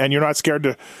and you're not scared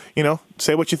to,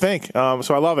 say what you think.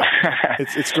 So I love it.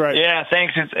 It's great. Yeah,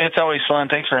 thanks. It's always fun.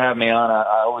 Thanks for having me on.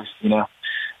 I always,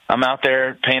 I'm out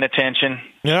there paying attention.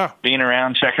 Yeah. Being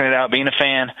around, checking it out, being a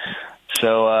fan.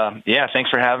 So, thanks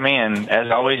for having me. And as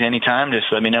always, anytime, just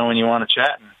let me know when you want to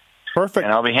chat. Perfect.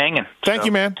 And I'll be hanging. Thank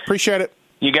you, man. Appreciate it.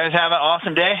 You guys have an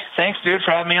awesome day. Thanks, dude,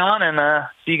 for having me on, and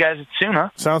see you guys soon, huh?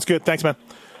 Sounds good. Thanks, man.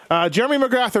 Jeremy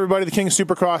McGrath, everybody, the King of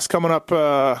Supercross, coming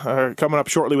up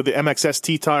shortly with the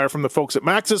MXST tire from the folks at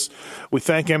Matthes. We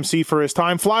thank MC for his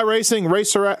time. Fly Racing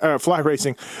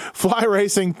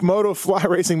Moto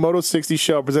 60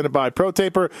 show presented by Pro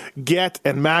Taper, Get,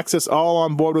 and Matthes, all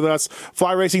on board with us.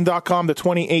 FlyRacing.com, the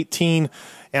 2018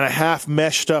 and a half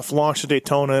mesh stuff launched at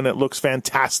Daytona, and it looks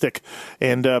fantastic.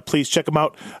 And please check them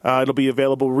out. It'll be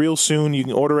available real soon. You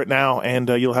can order it now, and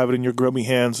you'll have it in your grubby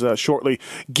hands shortly.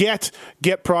 Get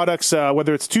products,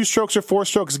 whether it's 2 strokes or 4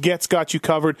 strokes, Get's got you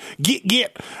covered.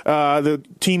 Get. The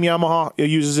Team Yamaha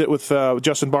uses it with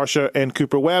Justin Barsha and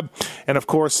Cooper Webb. And, of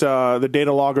course, the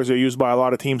data loggers are used by a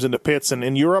lot of teams in the pits. And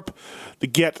in Europe, the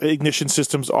Get ignition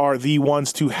systems are the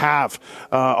ones to have.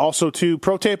 Also, to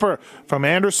Pro Taper from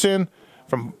Anderson.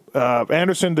 From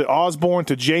Anderson to Osborne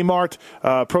to J-Mart,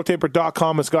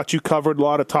 ProTaper.com has got you covered. A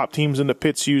lot of top teams in the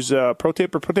pits use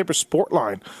ProTaper. ProTaper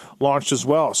Sportline launched as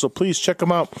well. So please check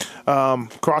them out.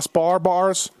 Crossbar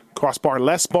bars,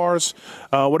 crossbar-less bars,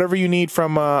 whatever you need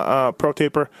from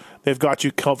ProTaper, they've got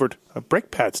you covered.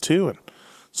 Brake pads, too, and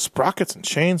sprockets and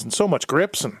chains and so much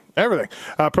grips and everything.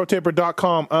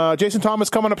 ProTaper.com. Jason Thomas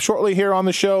coming up shortly here on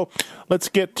the show. Let's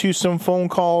get to some phone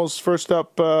calls. First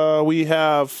up, we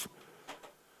have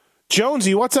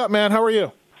Jonesy. What's up, man? How are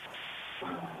you?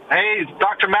 Hey,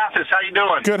 Dr. Matthes. How you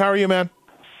doing? Good. How are you, man?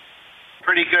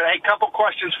 Pretty good. Hey, couple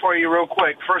questions for you real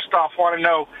quick. First off, want to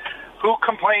know who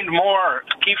complained more,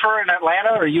 Kiefer in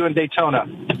Atlanta or you in Daytona?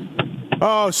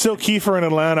 Oh, still Kiefer in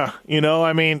Atlanta.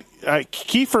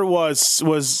 Kiefer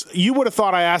was you would have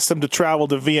thought I asked him to travel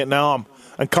to Vietnam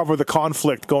and cover the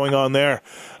conflict going on there.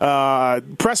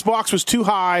 Press box was too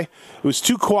high. It was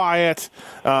too quiet.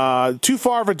 Too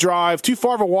far of a drive. Too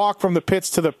far of a walk from the pits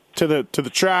to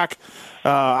the track.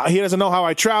 He doesn't know how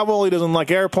I travel. He doesn't like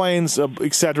airplanes,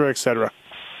 et cetera, et cetera.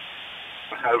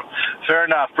 Fair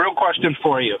enough. Real question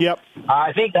for you. Yep.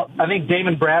 I think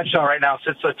Damon Bradshaw right now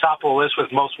sits at the top of the list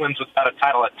with most wins without a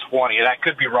title at 20. That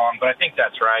could be wrong, but I think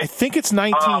that's right. I think it's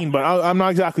 19, but I'm not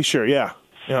exactly sure. Yeah.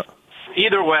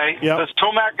 Either way, Does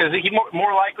Tomac, is he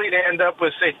more likely to end up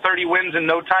with, say, 30 wins and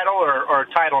no title or a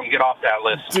title and get off that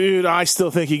list? Dude, I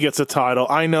still think he gets a title.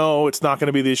 I know it's not going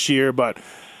to be this year, but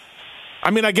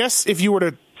I mean, I guess if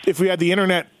we had the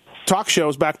internet talk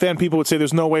shows back then, people would say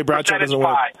there's no way Bradshaw doesn't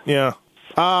win. Yeah.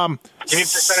 Give me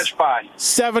percentage pie.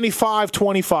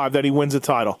 75-25 that he wins a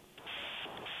title.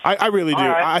 I really do.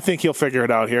 Right. I think he'll figure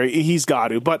it out here. He's got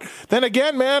to. But then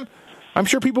again, man, I'm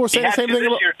sure people were saying the same thing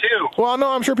about year too. Well,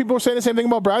 no, I'm sure people were saying the same thing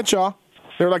about Bradshaw.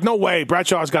 They were like, "No way,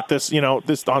 Bradshaw's got this,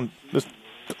 this on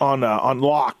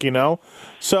lock."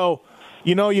 So,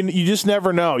 you just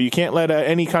never know. You can't let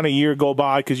any kind of year go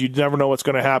by because you never know what's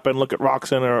going to happen. Look at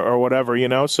Roxon or whatever,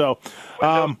 So,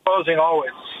 closing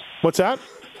always. What's that?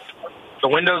 The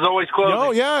window's always closed.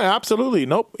 Oh, yeah, absolutely.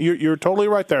 Nope, you're totally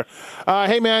right there.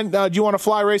 Hey, man, do you want a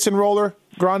fly racing roller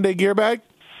grande gear bag?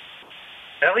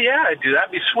 Hell yeah, I do.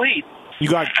 That'd be sweet. You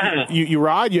got you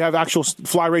ride? You have actual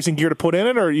fly racing gear to put in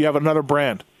it, or you have another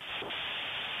brand?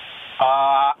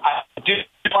 I do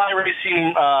fly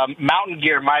racing mountain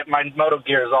gear. My moto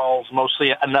gear is all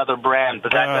mostly another brand,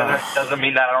 but that doesn't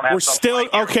mean that I don't have. We're still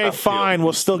okay. Fine,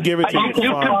 we'll still give it to you.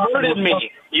 You converted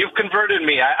me. You've converted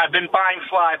me. I've been buying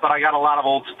fly, but I got a lot of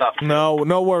old stuff.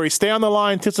 No worries. Stay on the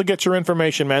line. Tits will get your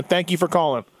information, man. Thank you for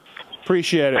calling.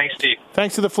 Appreciate it. Thanks, Steve.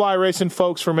 Thanks to the fly racing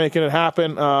folks for making it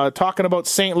happen. Talking about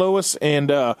St. Louis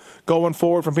and going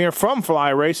forward from here from fly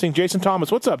racing. Jason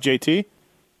Thomas, what's up, JT?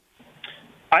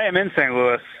 I am in St.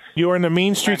 Louis. You are in the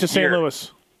mean streets of St.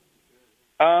 Louis.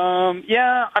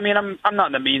 Yeah. I mean, I'm not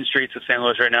in the mean streets of St.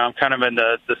 Louis right now. I'm kind of in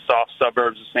the soft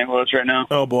suburbs of St. Louis right now.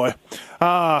 Oh boy.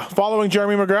 Following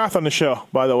Jeremy McGrath on the show,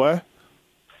 by the way.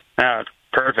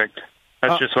 Perfect.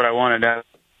 That's just what I wanted.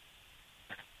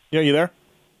 Yeah, you there?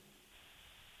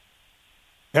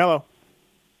 Hello.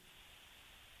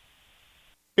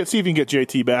 Let's see if you can get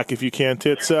JT back if you can.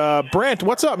 It's Brent.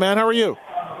 What's up, man? How are you?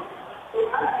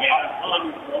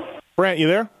 Brent, you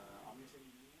there?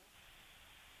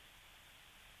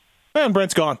 And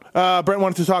Brent's gone. Brent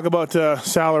wanted to talk about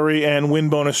salary and win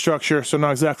bonus structure, so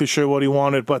not exactly sure what he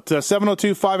wanted. But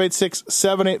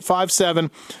 702-586-7857.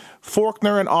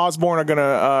 Faulkner and Osborne are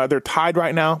gonna. They're tied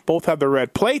right now. Both have the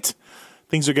red plate.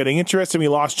 Things are getting interesting. We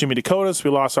lost Jimmy Dakotas. We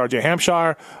lost R.J.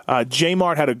 Hampshire.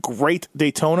 J-Mart had a great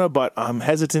Daytona, but I'm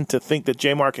hesitant to think that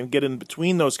J-Mart can get in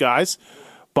between those guys.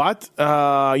 But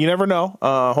you never know.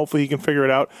 Hopefully he can figure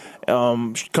it out.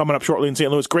 Coming up shortly in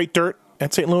St. Louis. Great dirt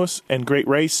at St. Louis and great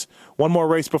race. One more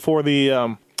race before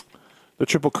the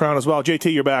Triple Crown as well.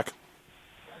 JT, you're back.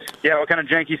 Yeah, what kind of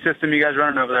janky system you guys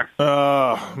running over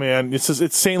there? Man,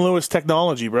 it's St. Louis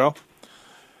technology, bro.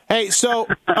 Hey, so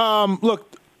look,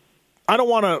 I don't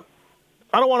want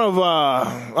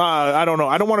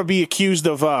to be accused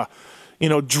of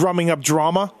drumming up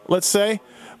drama, let's say.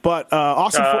 But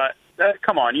Austin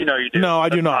come on, you know you do. No, I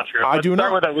do That's not. True. I Let's do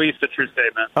start not. with at least a true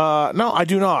statement. No, I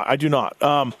do not. I do not.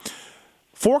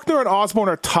 Faulkner and Osborne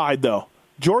are tied, though.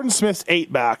 Jordan Smith's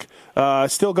 8 back.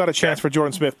 Still got a chance for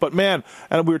Jordan Smith. But, man,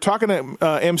 and we were talking to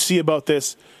MC about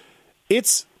this.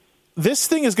 This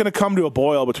thing is going to come to a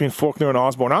boil between Faulkner and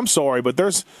Osborne. I'm sorry, but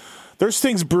there's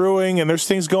things brewing and there's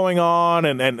things going on,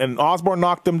 and Osborne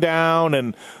knocked him down,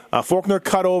 and Faulkner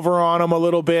cut over on him a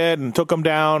little bit and took him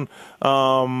down,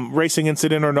 racing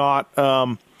incident or not.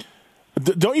 Don't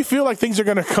you feel like things are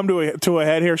going to come to a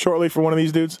head here shortly for one of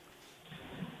these dudes?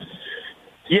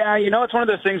 Yeah, it's one of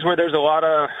those things where there's a lot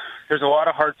of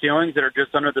hard feelings that are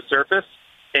just under the surface,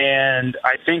 and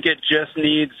I think it just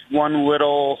needs one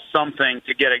little something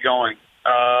to get it going.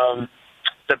 The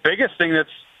biggest thing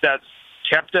that's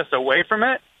kept us away from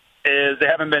it is they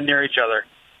haven't been near each other,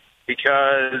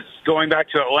 because going back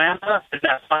to Atlanta,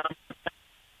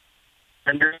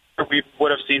 we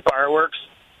would have seen fireworks,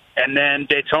 and then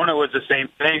Daytona was the same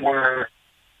thing where.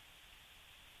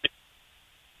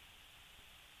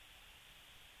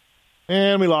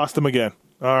 And we lost him again.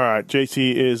 All right,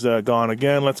 JT is gone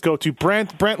again. Let's go to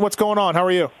Brent. Brent, what's going on? How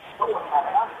are you?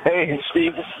 Hey,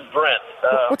 Steve, this is Brent.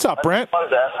 What's up, Brent?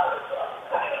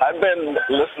 I've been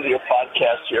listening to your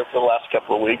podcast here for the last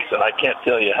couple of weeks, and I can't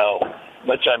tell you how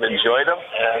much I've enjoyed them,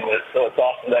 and so it's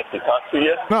awesome that I can talk to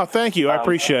you. No, thank you. I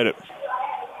appreciate it.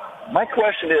 My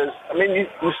question is, you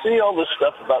see all this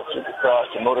stuff about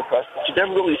Supercross and motocross, but you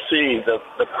never really see the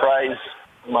prize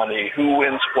money, who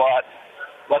wins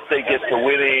what they get for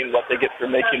winning, what they get for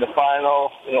making the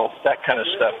final, that kind of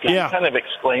stuff. Can you kind of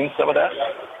explain some of that?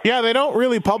 Yeah, they don't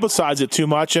really publicize it too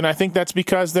much, and I think that's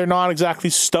because they're not exactly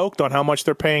stoked on how much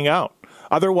they're paying out.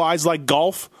 Otherwise, like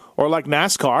golf or like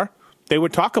NASCAR, they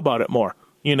would talk about it more,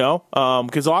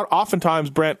 because oftentimes,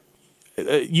 Brent,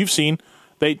 you've seen,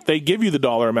 they give you the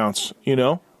dollar amounts,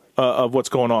 of what's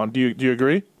going on. Do you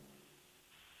agree?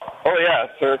 Oh, yeah,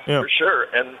 for sure.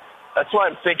 And that's why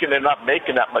I'm thinking they're not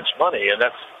making that much money, and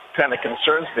that's kind of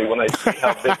concerns me when I see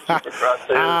how big Supercross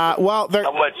is, how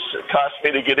much it costs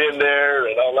me to get in there,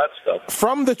 and all that stuff.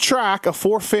 From the track, a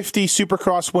 450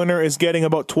 Supercross winner is getting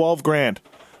about $12,000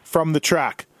 from the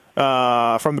track,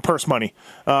 from the purse money.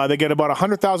 They get about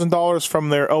 $100,000 from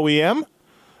their OEM,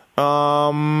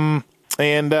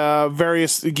 and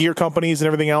various gear companies and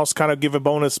everything else kind of give a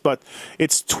bonus, but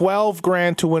it's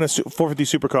 $12,000 to win a 450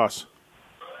 Supercross.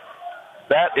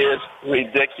 That is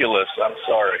ridiculous. I'm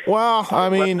sorry. Well,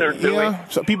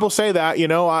 so people say that.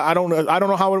 I don't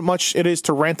know how much it is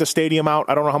to rent a stadium out.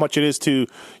 I don't know how much it is to,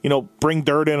 bring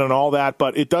dirt in and all that.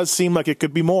 But it does seem like it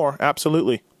could be more.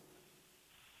 Absolutely.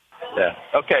 Yeah.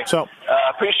 Okay. So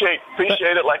appreciate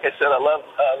it. Like I said, I love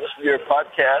listening to your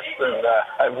podcast, and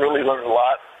I've really learned a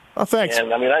lot. Oh, thanks.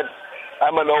 And I mean,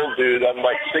 I'm an old dude. I'm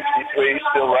like 63,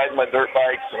 still riding my dirt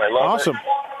bikes, and I love awesome. it.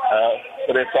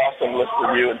 But it's awesome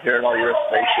listening to you and hearing all your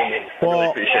information. And I really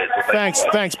appreciate it.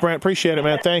 So thanks, Brent. Appreciate it,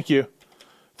 man. Thank you.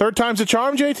 Third time's a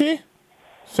charm, JT?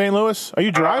 St. Louis? Are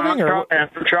you driving? I'm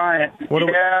trying. Just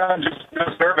no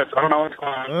service. I don't know what's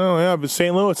going on. Oh, yeah, but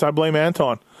St. Louis, I blame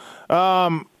Anton.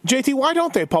 JT, why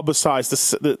don't they publicize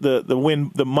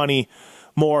the money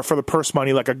more for the purse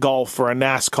money, like a golf or a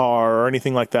NASCAR or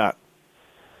anything like that?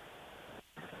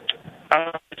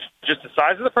 Just the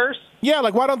size of the purse? Yeah,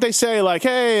 like why don't they say like,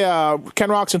 hey, Ken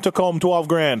Roxon took home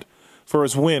 $12,000 for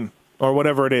his win or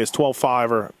whatever it is,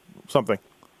 12.5 or something.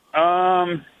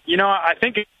 I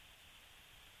think it's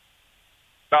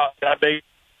about that big.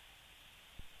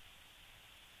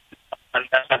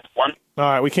 That's one. All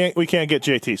right, we can't get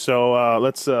JT. So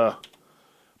let's.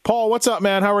 Paul, what's up,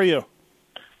 man? How are you?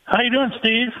 How you doing,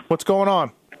 Steve? What's going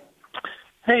on?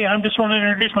 Hey, I'm just want to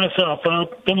introduce myself.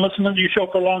 I've been listening to your show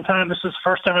for a long time. This is the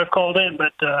first time I've called in,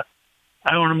 but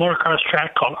I own a motocross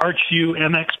track called Archview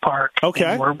MX Park. Okay.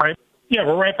 And we're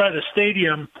right by the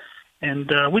stadium,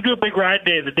 and we do a big ride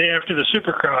day the day after the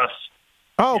Supercross.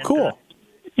 Oh, cool.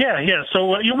 Yeah.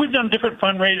 So we've done different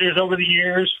fundraisers over the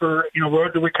years for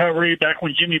Road to Recovery. Back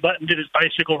when Jimmy Button did his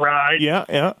bicycle ride.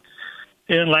 Yeah.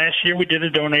 And last year we did a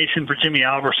donation for Jimmy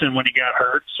Alverson when he got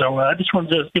hurt. So I just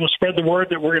wanted to spread the word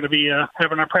that we're going to be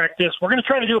having our practice. We're going to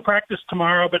try to do a practice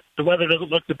tomorrow, but the weather doesn't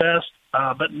look the best.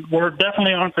 But we're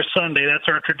definitely on for Sunday. That's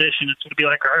our tradition. It's going to be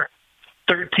like our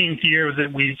 13th year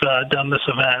that we've done this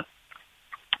event.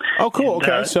 Oh, cool. And,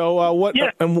 okay. So what?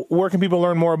 Yeah. And where can people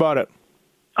learn more about it?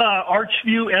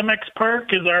 Archview MX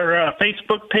Park is our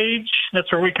Facebook page. That's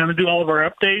where we kind of do all of our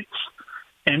updates.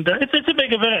 And it's a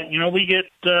big event. We get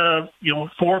 400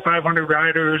 or 500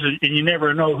 riders, and you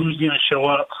never know who's going to show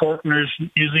up. Faulkner's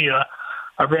usually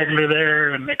a regular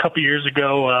there, and a couple years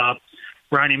ago,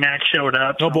 Ronnie Mack showed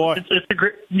up. Oh boy, it's a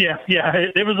great. Yeah.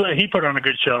 It was. He put on a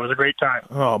good show. It was a great time.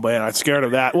 Oh man, I'm scared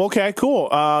of that. Well, okay, cool.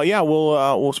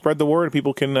 We'll spread the word.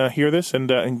 People can hear this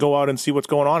and go out and see what's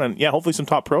going on, and hopefully some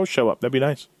top pros show up. That'd be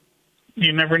nice.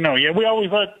 You never know. Yeah, we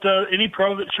always let any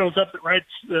pro that shows up that rides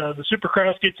the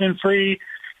Supercross gets in free.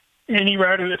 Any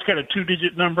rider that's got a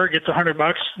 2-digit number gets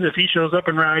 $100 if he shows up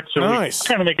and rides. So nice. We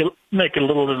kind of make it a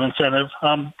little bit of incentive.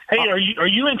 Hey, are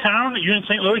you in town? Are you in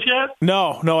St. Louis yet?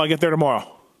 No, I get there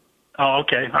tomorrow. Oh,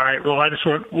 okay. All right. Well,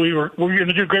 we were going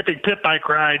to do a great big pit bike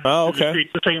ride. Oh, okay. To the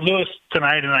streets of St. Louis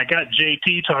tonight, and I got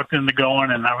JT talked into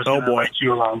going, and I was going to invite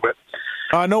you along.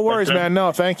 But no worries, man.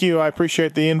 No, thank you. I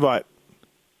appreciate the invite.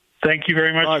 Thank you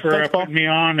very much for putting me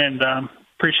on, and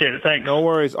appreciate it. Thanks. No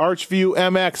worries. Archview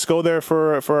MX. Go there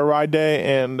for a ride day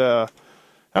and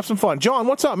have some fun. John,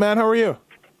 what's up, man? How are you?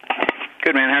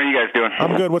 Good, man. How are you guys doing?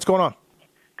 I'm good. What's going on?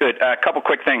 Good. A couple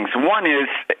quick things. One is,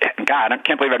 God, I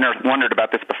can't believe I've never wondered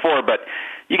about this before, but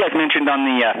you guys mentioned on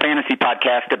the fantasy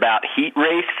podcast about heat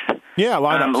race. Yeah,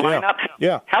 lineups.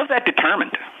 Yeah. How's that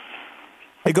determined?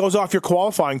 It goes off your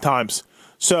qualifying times.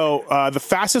 So the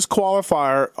fastest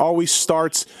qualifier always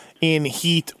starts in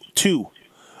Heat 2.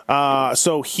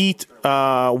 So Heat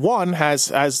 1 has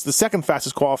the second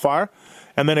fastest qualifier,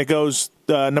 and then it goes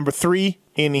number 3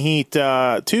 in Heat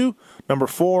 2, number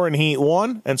 4 in Heat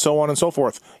 1, and so on and so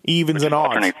forth. Evens and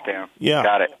odds. Alternates down. Yeah.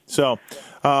 Got it. So,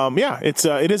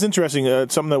 it is interesting.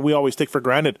 It's something that we always take for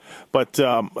granted, but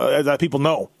that people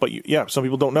know. But some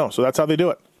people don't know. So that's how they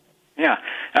do it. Yeah.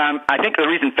 I think the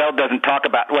reason Feld doesn't talk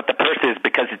about what the purse is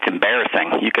because it's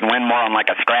embarrassing. You can win more on like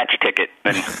a scratch ticket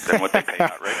than what they pay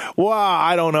out, right? Well,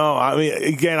 I don't know. I mean,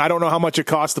 again, I don't know how much it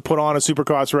costs to put on a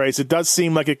Supercross race. It does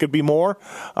seem like it could be more.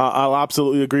 I'll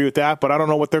absolutely agree with that, but I don't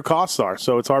know what their costs are.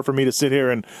 So it's hard for me to sit here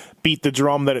and beat the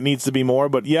drum that it needs to be more.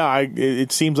 But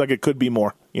it seems like it could be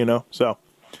more, So.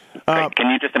 Great. Can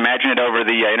you just imagine it over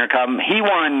the intercom? He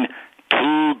won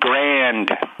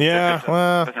 $2,000. Yeah,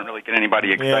 well, doesn't really get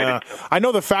anybody excited. Yeah. I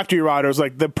know the factory riders,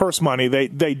 like the purse money, they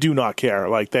do not care.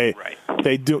 Like they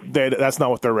do. That's not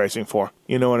what they're racing for.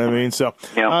 You know what I mean? So,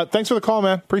 thanks for the call,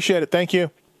 man. Appreciate it. Thank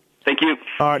you. Thank you.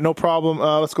 All right, no problem.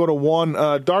 Let's go to one.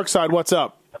 Dark Side, what's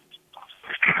up?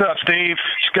 What's up, Steve?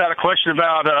 Just got a question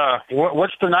about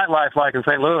what's the nightlife like in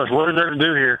St. Louis? What is there to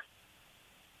do here?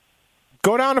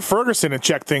 Go down to Ferguson and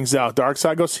check things out,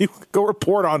 Darkside. Go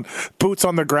report on boots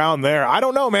on the ground there. I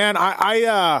don't know, man.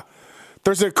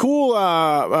 There's a cool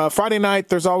Friday night.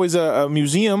 There's always a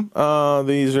museum.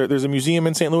 There's a museum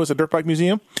in St. Louis, a dirt bike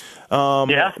museum. They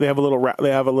have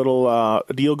a little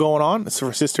deal going on. It's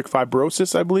for cystic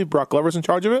fibrosis, I believe. Brock Glover's in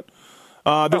charge of it.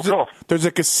 There's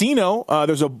a casino.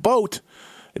 There's a boat.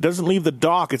 It doesn't leave the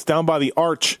dock. It's down by the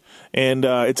arch, and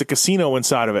it's a casino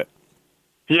inside of it.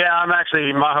 Yeah, I'm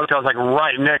actually, my hotel's like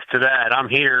right next to that. I'm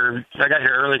here. I got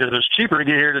here early because it was cheaper to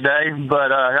get here today,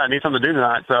 but I need something to do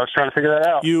tonight, so I was trying to figure that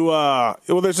out.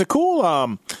 Well, there's a cool,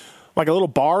 like a little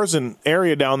bars and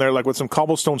area down there, like with some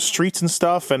cobblestone streets and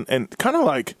stuff, and kind of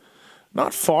like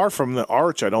not far from the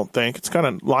arch, I don't think. It's kind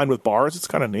of lined with bars. It's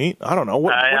kind of neat. I don't know.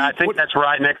 I think that's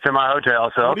right next to my hotel,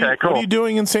 so okay, cool. What are you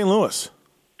doing in St. Louis?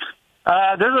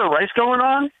 There's a race going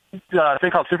on. A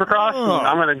thing called Supercross.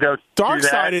 I'm going to go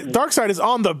Darkside is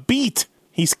on the beat.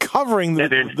 He's covering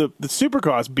the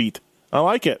Supercross beat. I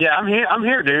like it. Yeah, I'm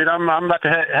here, dude. I'm about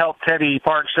to help Teddy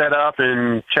Park set up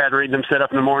and Chad Reed them set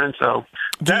up in the morning. So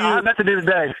I have to do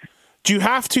today. Do you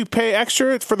have to pay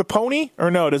extra for the pony,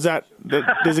 or no? Does it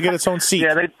get its own seat?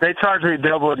 Yeah, they charge me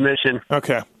double admission.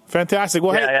 Okay, fantastic.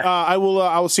 Well, I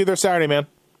will see you there Saturday, man.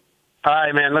 All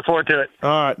right, man. Look forward to it. All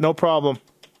right, no problem.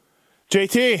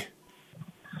 JT.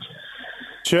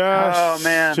 It's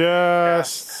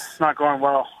not going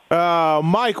well.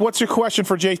 Mike, what's your question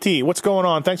for JT? What's going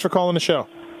on? Thanks for calling the show.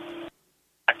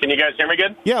 Can you guys hear me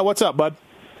good? Yeah, what's up, bud?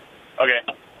 Okay.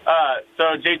 So,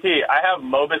 JT, I have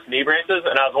Mobis knee braces,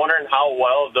 and I was wondering how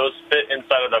well those fit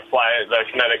inside of the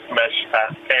kinetic mesh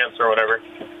pants or whatever.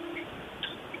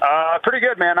 Pretty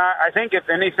good, man. I think, if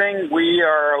anything, we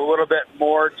are a little bit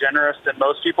more generous than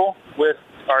most people with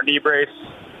our knee brace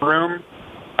room.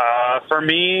 For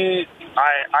me,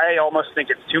 I almost think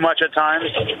it's too much at times.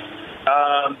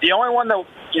 The only one that,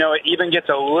 it even gets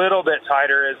a little bit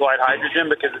tighter is light hydrogen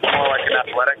because it's more like an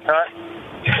athletic cut.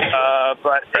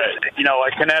 But,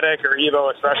 like Kinetic or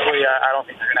Evo especially, I don't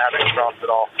think you're going to have any problems at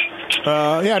all.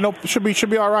 Should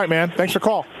be all right, man. Thanks for the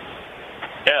call.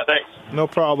 Yeah, thanks. No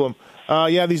problem.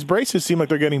 These braces seem like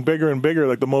they're getting bigger and bigger,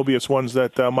 like the Mobius ones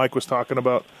that Mike was talking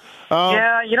about.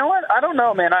 Yeah, you know what? I don't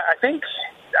know, man. I think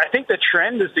the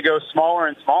trend is to go smaller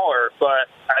and smaller, but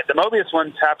the Mobius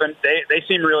ones happen. They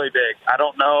seem really big. I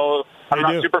don't know. I'm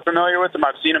not super familiar with them.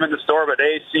 I've seen them in the store, but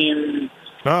they seem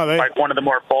like one of the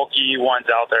more bulky ones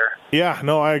out there. Yeah,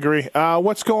 no, I agree.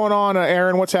 What's going on,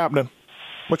 Aaron? What's happening?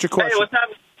 What's your question? Hey, what's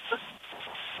happening?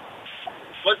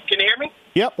 Can you hear me?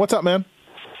 Yep. What's up, man?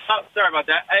 Oh, sorry about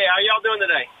that. Hey, how y'all doing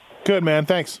today? Good, man.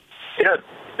 Thanks. Good.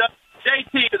 So,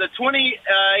 JT, the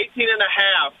 18 and a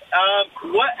half,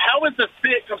 how is the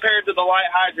fit compared to the light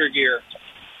hydro gear?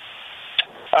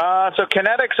 So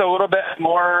Kinetic's a little bit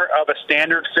more of a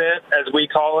standard fit, as we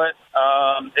call it.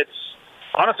 It's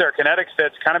honestly, our Kinetic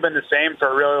fit's kind of been the same for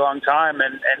a really long time,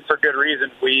 and for good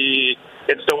reason.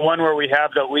 It's the one where we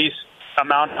have the least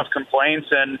amount of complaints,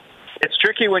 and it's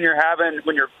tricky when you're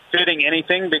fitting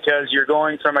anything because you're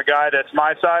going from a guy that's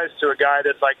my size to a guy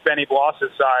that's like Benny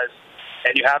Bloss's size,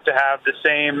 and you have to have the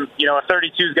same. A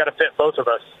 32's got to fit both of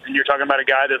us, and you're talking about a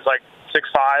guy that's like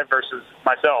 6'5" versus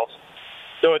myself.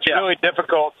 So it's really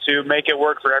difficult to make it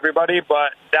work for everybody,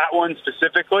 but that one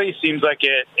specifically seems like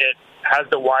it has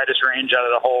the widest range out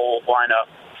of the whole lineup.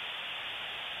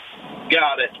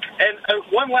 Got it. And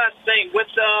one last thing, with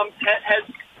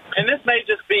and this may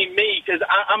just be me because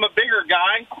I'm a bigger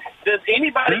guy. Does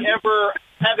anybody ever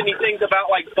have any things about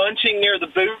like bunching near the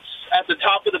boots at the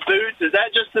top of the boots? Is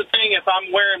that just the thing if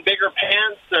I'm wearing bigger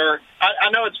pants? Or I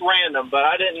know it's random, but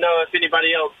I didn't know if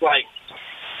anybody else like.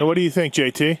 So what do you think,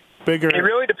 JT? Bigger? It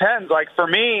really depends. Like for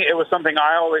me, it was something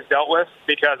I always dealt with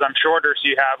because I'm shorter, so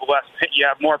you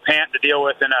have more pant to deal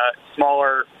with in a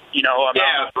smaller,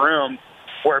 amount of room.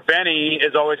 Where Benny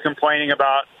is always complaining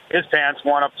about his pants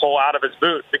want to pull out of his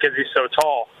boot because he's so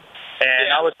tall.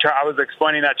 And I was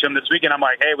explaining that to him this weekend. I'm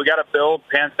like, hey, we got to build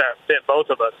pants that fit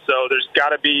both of us. So there's got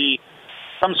to be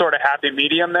some sort of happy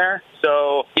medium there.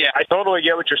 So I totally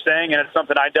get what you're saying, and it's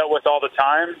something I dealt with all the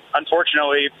time.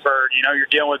 Unfortunately, you're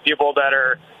dealing with people that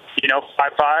are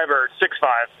 5'5" or 6'5",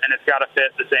 and it's got to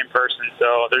fit the same person.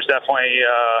 So there's definitely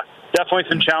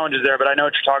some challenges there, but I know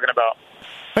what you're talking about.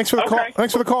 Thanks for the call.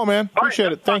 Thanks for the call, man.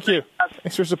 Appreciate it. Thank you.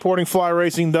 Thanks for supporting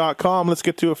FlyRacing.com. Let's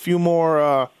get to a few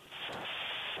more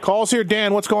calls here.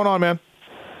 Dan, what's going on, man?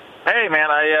 Hey, man,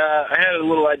 I had a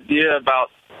little idea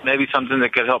about maybe something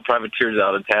that could help privateers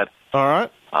out a tad. All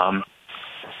right.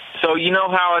 So you know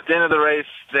how at the end of the race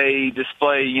they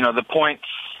display, the points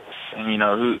and,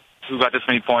 who got this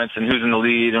many points and who's in the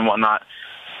lead and whatnot.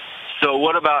 So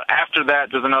what about after that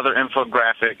there's another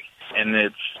infographic, and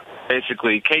it's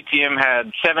basically KTM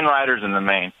had 7 riders in the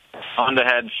main. Honda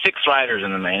had 6 riders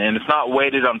in the main, and it's not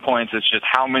weighted on points. It's just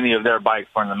how many of their bikes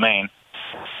were in the main.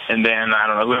 And then, I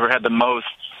don't know, whoever had the most,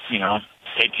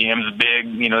 KTM's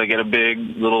big, they get a big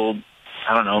little,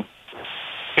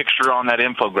 picture on that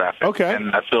infographic. Okay.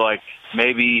 And I feel like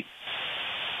maybe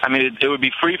I mean, it would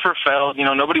be free for Feld. You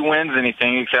know, nobody wins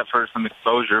anything except for some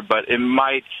exposure, but it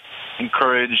might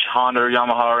encourage Honda or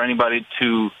Yamaha or anybody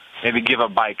to maybe give a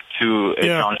bike to a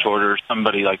John Shorter or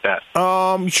somebody like that.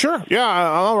 Sure. Yeah,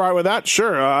 I'm all right with that.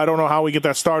 Sure. I don't know how we get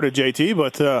that started, JT,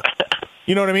 but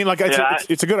you know what I mean? Like,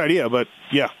 it's a good idea, but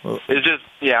yeah. It's just,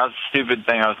 it was a stupid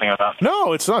thing I was thinking about.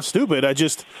 No, it's not stupid.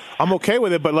 I'm okay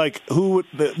with it, but like,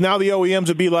 now the OEMs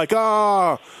would be like,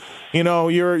 you know,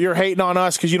 you're hating on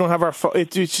us because you don't have our.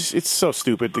 It's so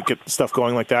stupid to get stuff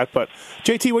going like that. But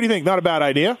JT, what do you think? Not a bad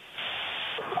idea.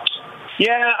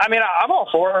 Yeah, I mean, I'm all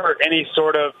for any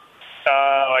sort of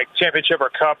like championship or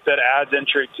cup that adds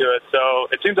intrigue to it. So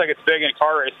it seems like it's big in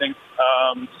car racing.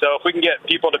 So if we can get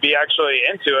people to be actually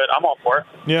into it, I'm all for it.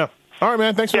 Yeah. All right,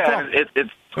 man. Thanks for the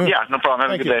call. No problem.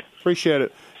 Have a good day. Appreciate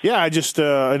it. Yeah, I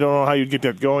don't know how you'd get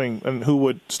that going and who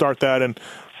would start that, and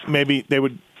maybe they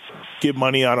would give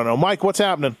money. I don't know. Mike, what's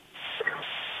happening?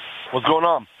 What's going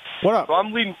on? What up? So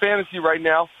I'm leading fantasy right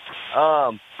now,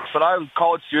 but I was a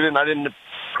college student.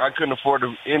 I couldn't afford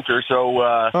to enter. So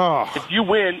if you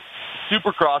win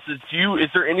Supercrosses, is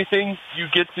there anything you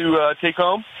get to take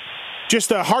home? Just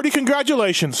a hearty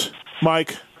congratulations,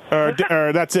 Mike. Or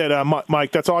that's it,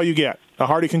 Mike. That's all you get. A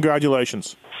hearty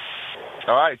congratulations.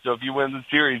 All right. So if you win the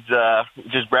series,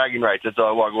 just bragging rights. That's all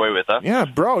I walk away with, huh? Yeah,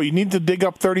 bro. You need to dig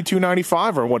up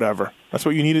 $32.95 or whatever. That's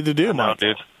what you needed to do, Mike.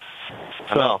 Dude.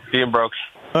 I know. Being broke.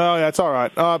 Oh, yeah, that's all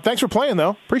right. Thanks for playing,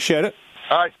 though. Appreciate it.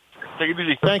 All right. Take it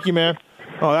easy. Thank you, man.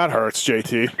 Oh, that hurts,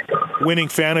 JT. Winning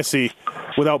fantasy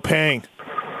without paying.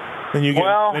 Then you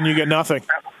get nothing.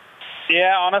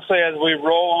 Yeah, honestly, as we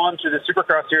roll on to the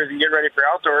Supercross series and get ready for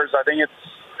outdoors, I think it's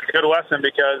a good lesson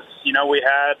because, you know, we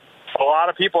had a lot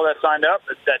of people that signed up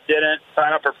that didn't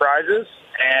sign up for prizes,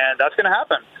 and that's going to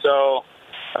happen. So,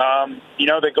 you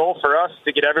know, the goal for us is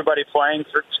to get everybody playing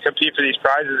to compete for these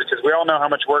prizes because we all know how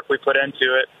much work we put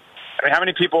into it. I mean, how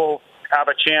many people have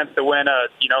a chance to win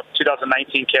a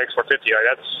 2019 KX 450?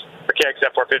 Like the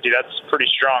KXF 450. That's a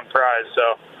pretty strong prize.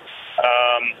 So,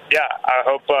 I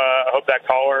hope that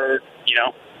caller,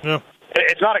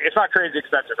 it's not crazy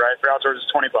expensive, right? For outdoors,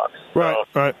 it's $20. Right,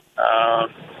 so, right.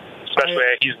 Especially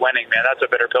he's winning, man. That's a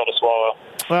bitter pill to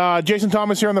swallow. Jason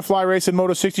Thomas here on the Fly Race and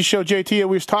Moto 60 show. JT, we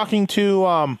was talking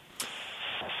to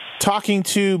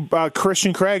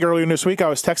Christian Craig earlier this week. I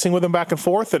was texting with him back and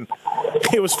forth, and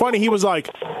it was funny. He was like,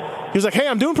 "Hey,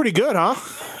 I'm doing pretty good, huh?"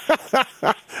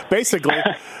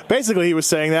 Basically, he was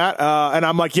saying that, and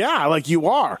I'm like, "Yeah, like you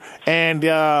are." And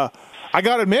I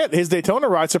got to admit, his Daytona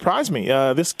ride surprised me.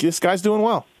 This guy's doing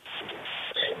well.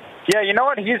 Yeah, you know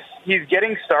what? He's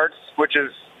getting starts, which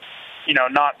is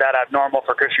not that abnormal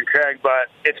for Christian Craig, but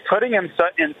it's putting him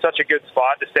in such a good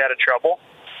spot to stay out of trouble.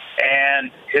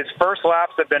 And his first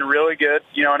laps have been really good.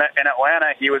 In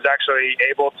Atlanta, he was actually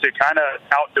able to kind of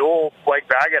outduel Blake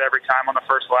Baggett every time on the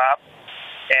first lap.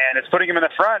 And it's putting him in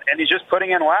the front, and he's just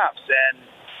putting in laps. And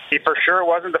he for sure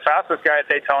wasn't the fastest guy at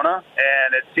Daytona.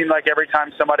 And it seemed like every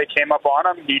time somebody came up on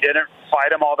him, he didn't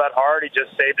fight him all that hard. He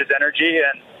just saved his energy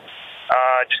and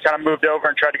just kind of moved over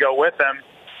and tried to go with him.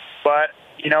 But,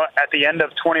 at the end of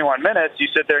 21 minutes, you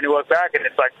sit there and you look back, and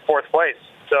it's like fourth place.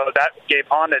 So that gave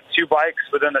Honda 2 bikes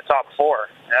within the top 4.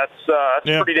 That's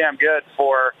pretty damn good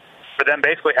for them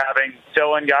basically having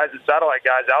fill-in guys and satellite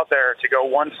guys out there to go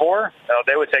 1-4.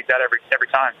 They would take that every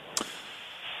time.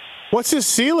 What's his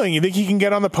ceiling? You think he can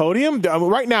get on the podium?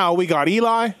 Right now, we got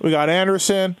Eli, we got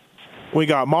Anderson, we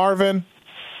got Marvin.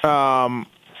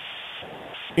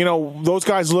 Those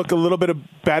guys look a little bit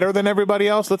better than everybody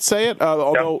else, let's say it.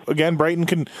 Although, again, Brayton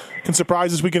can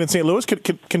surprise this weekend in St. Louis.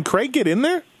 Can Craig get in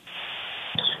there?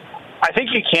 I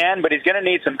think he can, but he's going to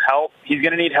need some help. He's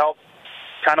going to need help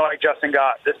kind of like Justin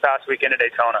got this past weekend at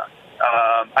Daytona.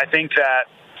 I think that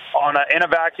in a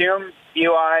vacuum,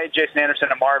 Eli, Jason Anderson,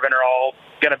 and Marvin are all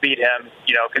going to beat him,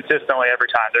 consistently every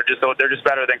time. They're just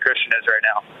better than Christian is right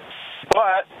now.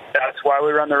 But that's why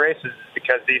we run the races,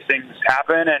 because these things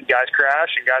happen and guys crash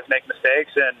and guys make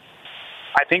mistakes. And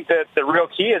I think that the real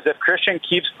key is if Christian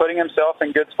keeps putting himself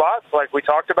in good spots, like we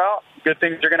talked about, good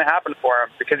things are going to happen for him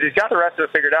because he's got the rest of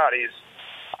it figured out.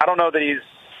 I don't know that he's,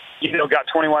 got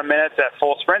 21 minutes at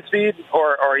full sprint speed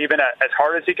or even as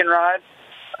hard as he can ride.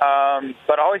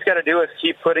 But all he's got to do is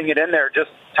keep putting it in there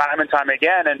just time and time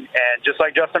again. And just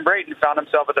like Justin Brayton found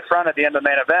himself at the front at the end of the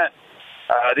main event,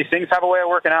 these things have a way of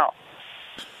working out.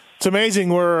 It's amazing.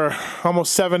 We're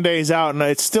almost 7 days out, and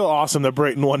it's still awesome that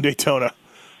Brayton won Daytona.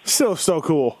 Still so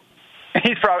cool.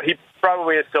 He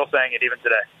probably is still saying it even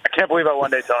today. I can't believe I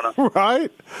won Daytona.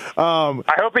 Right?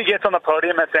 I hope he gets on the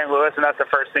podium at St. Louis, and that's the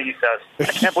first thing he says.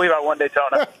 I can't believe I won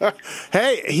Daytona.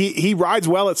 Hey, he rides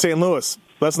well at St. Louis.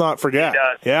 Let's not forget. He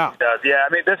does. Yeah. He does. Yeah,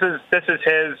 I mean, this is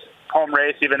his home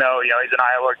race, even though, he's an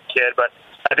Iowa kid. But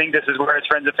I think this is where his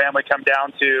friends and family come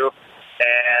down to.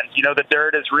 And, the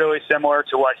dirt is really similar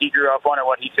to what he grew up on and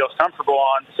what he feels comfortable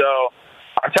on. So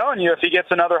I'm telling you, if he gets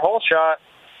another hole shot,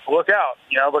 look out,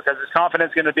 because his confidence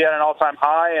is going to be at an all-time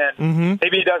high. And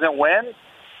maybe he doesn't win,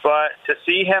 but to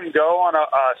see him go on a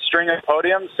string of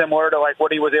podiums similar to like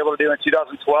what he was able to do in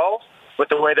 2012 with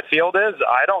the way the field is,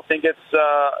 I don't think it's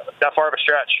that far of a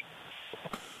stretch.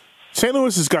 St.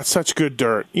 Louis has got such good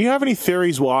dirt. You have any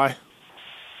theories why?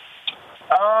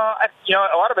 A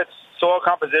lot of it's soil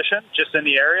composition just in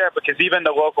the area, because even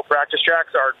the local practice tracks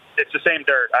it's the same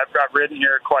dirt. I've ridden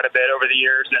here quite a bit over the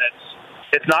years, and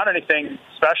it's not anything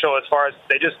special as far as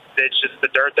it's just the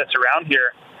dirt that's around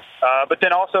here. But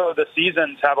then also the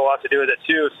seasons have a lot to do with it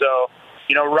too. So,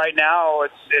 right now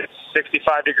it's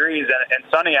 65 degrees and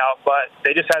sunny out, but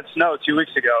they just had snow 2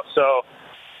 weeks ago. So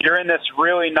you're in this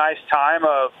really nice time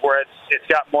of where it's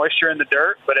got moisture in the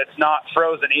dirt, but it's not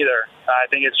frozen either. I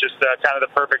think it's just kind of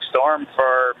the perfect storm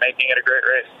for making it a great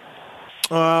race.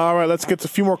 All right, let's get to a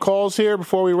few more calls here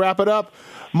before we wrap it up.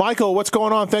 Michael, what's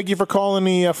going on? Thank you for calling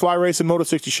the Fly Racing Moto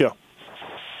 60 show.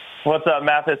 What's up,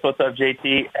 Matthes? What's up,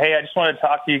 JT? Hey, I just wanted to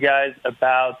talk to you guys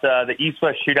about the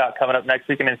East-West Shootout coming up next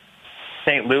weekend in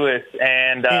St. Louis.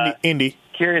 And Indy.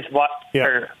 Curious what...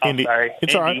 Yeah, Indy. Sorry.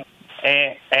 It's Indy. all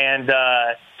right. And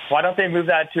why don't they move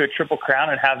that to a Triple Crown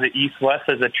and have the East-West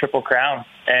as a Triple Crown?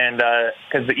 And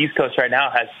because the East Coast right now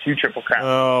has 2 Triple Crowns.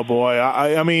 Oh, boy.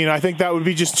 I mean, I think that would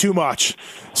be just too much.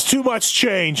 It's too much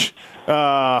change.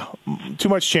 Too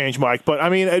much change, Mike. But, I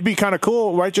mean, it'd be kind of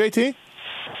cool, right, JT?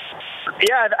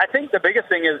 Yeah, I think the biggest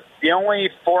thing is the only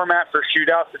format for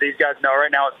shootouts that these guys know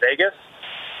right now is Vegas.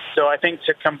 So I think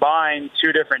to combine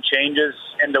 2 different changes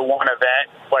into one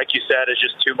event, like you said, is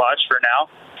just too much for now.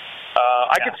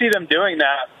 I could see them doing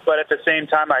that, but at the same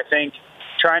time, I think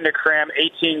trying to cram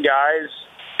 18 guys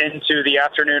into the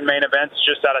afternoon main events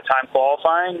just out of time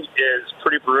qualifying is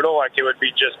pretty brutal. Like, it would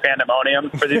be just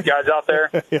pandemonium for these guys out there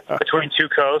between 2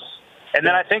 coasts. And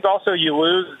then I think also you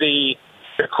lose the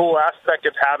cool aspect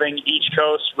of having each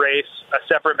coast race a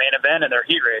separate main event in their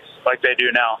heat race like they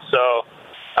do now. So,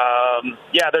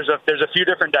 there's a few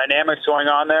different dynamics going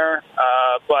on there.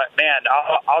 But, man,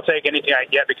 I'll take anything I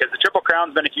get, because the Triple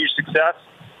Crown's been a huge success.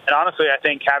 And honestly, I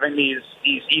think having these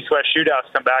East-West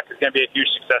shootouts come back is going to be a huge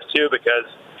success too, because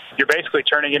you're basically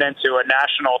turning it into a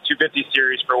national 250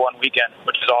 series for one weekend,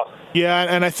 which is awesome. Yeah,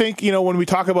 and I think, when we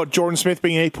talk about Jordan Smith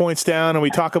being 8 points down and we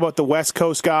talk about the West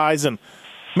Coast guys, and,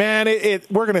 man,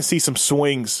 we're going to see some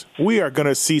swings. We are going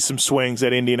to see some swings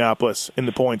at Indianapolis in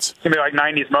the points. It's going to be like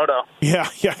 90s moto. Yeah,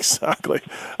 exactly.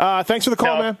 Thanks for the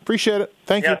call, man. Appreciate it.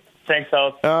 Thank you. Thanks,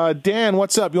 fellas. Dan,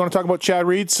 what's up? You want to talk about Chad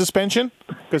Reed's suspension?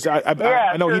 Because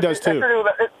I know he does too.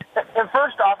 And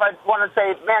first off, I want to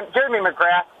say, man, Jeremy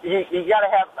McGrath, you got to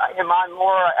have him on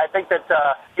more. I think that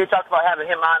you talked about having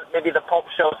him on maybe the Pulp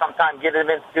Show sometime, get him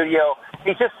in studio.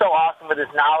 He's just so awesome with his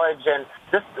knowledge and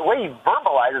just the way he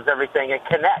verbalizes everything and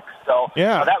connects. So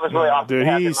that was really awesome.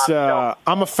 Dude,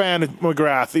 I'm a fan of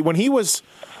McGrath. When he was,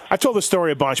 I told the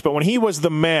story a bunch, but when he was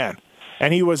the man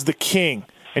and he was the king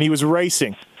and he was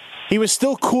racing, he was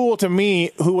still cool to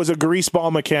me, who was a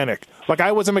greaseball mechanic. Like,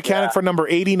 I was a mechanic for number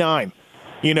 89,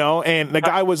 and the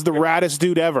guy was the raddest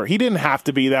dude ever. He didn't have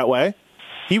to be that way.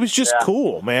 He was just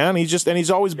cool, man. He's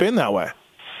always been that way.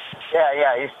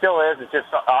 Yeah, he still is. It's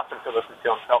just awesome to listen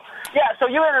to him. So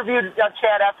you interviewed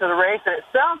Chad after the race, and it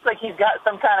sounds like he's got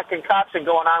some kind of concoction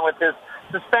going on with his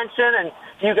suspension, and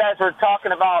you guys were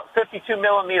talking about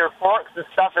 52-millimeter forks and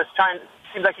stuff.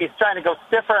 Seems like he's trying to go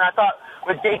stiffer, and I thought,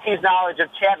 with JT's knowledge of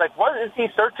Chad, like, what is he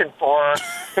searching for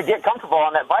to get comfortable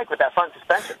on that bike with that front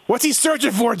suspension? What's he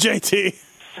searching for, JT?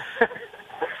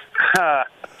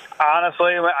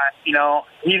 Honestly,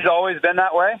 he's always been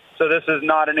that way, so this is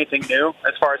not anything new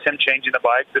as far as him changing the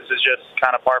bike. This is just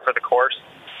kind of par for the course.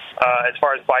 As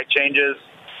far as bike changes,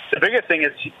 the biggest thing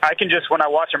is when I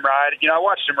watch him ride, I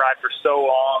watched him ride for so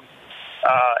long,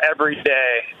 every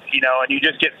day, and you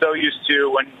just get so used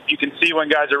to when you can see when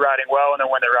guys are riding well and then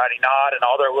when they're riding not, and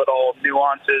all their little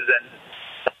nuances,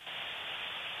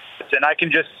 and I can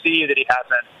just see that he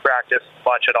hasn't practiced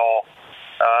much at all.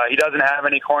 He doesn't have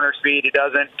any corner speed. He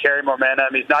doesn't carry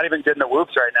momentum. He's not even good in the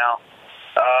whoops right now,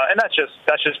 and that's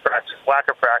just practice, lack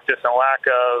of practice, and lack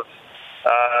of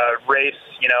race,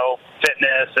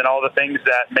 fitness, and all the things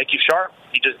that make you sharp.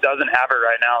 He just doesn't have it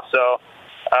right now. So.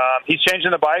 He's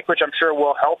changing the bike, which I'm sure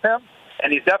will help him,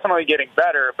 and he's definitely getting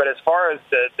better. But as far as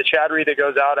the Chad Reed that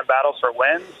goes out and battles for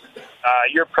wins,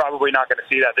 you're probably not going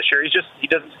to see that this year. He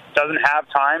doesn't have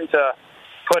time to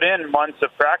put in months of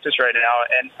practice right now,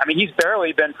 and I mean, he's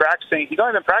barely been practicing. He's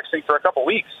only been practicing for a couple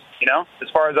weeks, as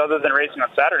far as other than racing on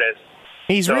Saturdays.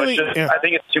 He's so really. I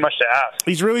think it's too much to ask.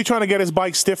 He's really trying to get his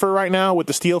bike stiffer right now with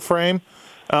the steel frame.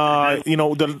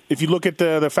 If you look at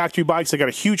the factory bikes, they got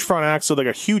a huge front axle, they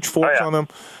got huge forks on them,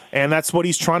 and that's what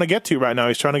he's trying to get to right now.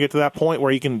 He's trying to get to that point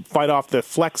where he can fight off the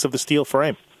flex of the steel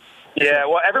frame. Yeah,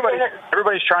 well,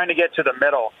 everybody's trying to get to the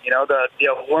middle. The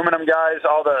aluminum guys,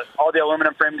 all the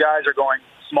aluminum frame guys are going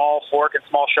small fork and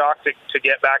small shock to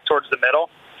get back towards the middle,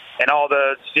 and all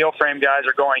the steel frame guys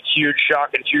are going huge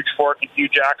shock and huge fork and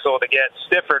huge axle to get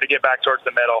stiffer to get back towards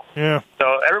the middle. Yeah.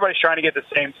 So everybody's trying to get the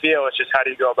same feel. It's just how do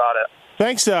you go about it?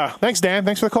 Thanks, Dan.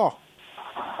 Thanks for the call.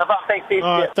 No problem. Thanks, Steve.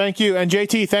 Thank you. And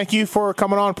JT, thank you for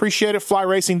coming on. Appreciate it.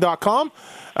 FlyRacing.com.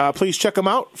 Please check them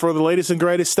out for the latest and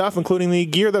greatest stuff, including the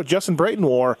gear that Justin Brayton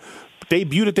wore.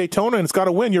 Debuted at Daytona, and it's got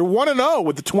to win. You're 1-0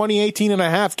 with the 2018 and a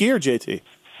half gear, JT.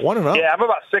 1-0. Yeah, I'm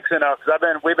about 6-0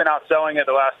 because we've been outselling it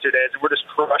the last 2 days, and we're just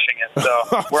crushing it.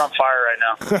 So we're on fire right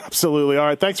now. Absolutely. All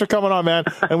right. Thanks for coming on, man.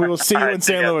 And we will see you in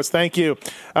St. Louis. Thank you.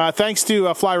 Thanks to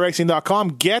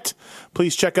FlyRacing.com.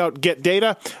 Please check out Get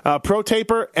Data, Pro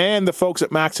Taper, and the folks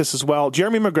at Matthes as well.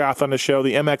 Jeremy McGrath on the show,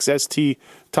 the MXST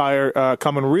tire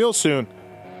coming real soon.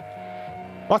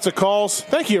 Lots of calls.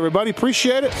 Thank you, everybody.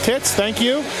 Appreciate it. Tits, thank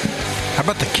you. How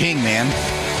about the king, man?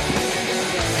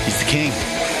 He's the king.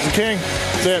 The king.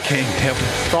 That's it. King. Yep.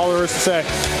 That's all there is to say.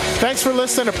 Thanks for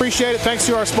listening. Appreciate it. Thanks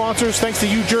to our sponsors. Thanks to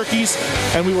you, Jerkies.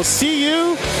 And we will see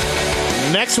you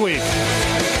next week.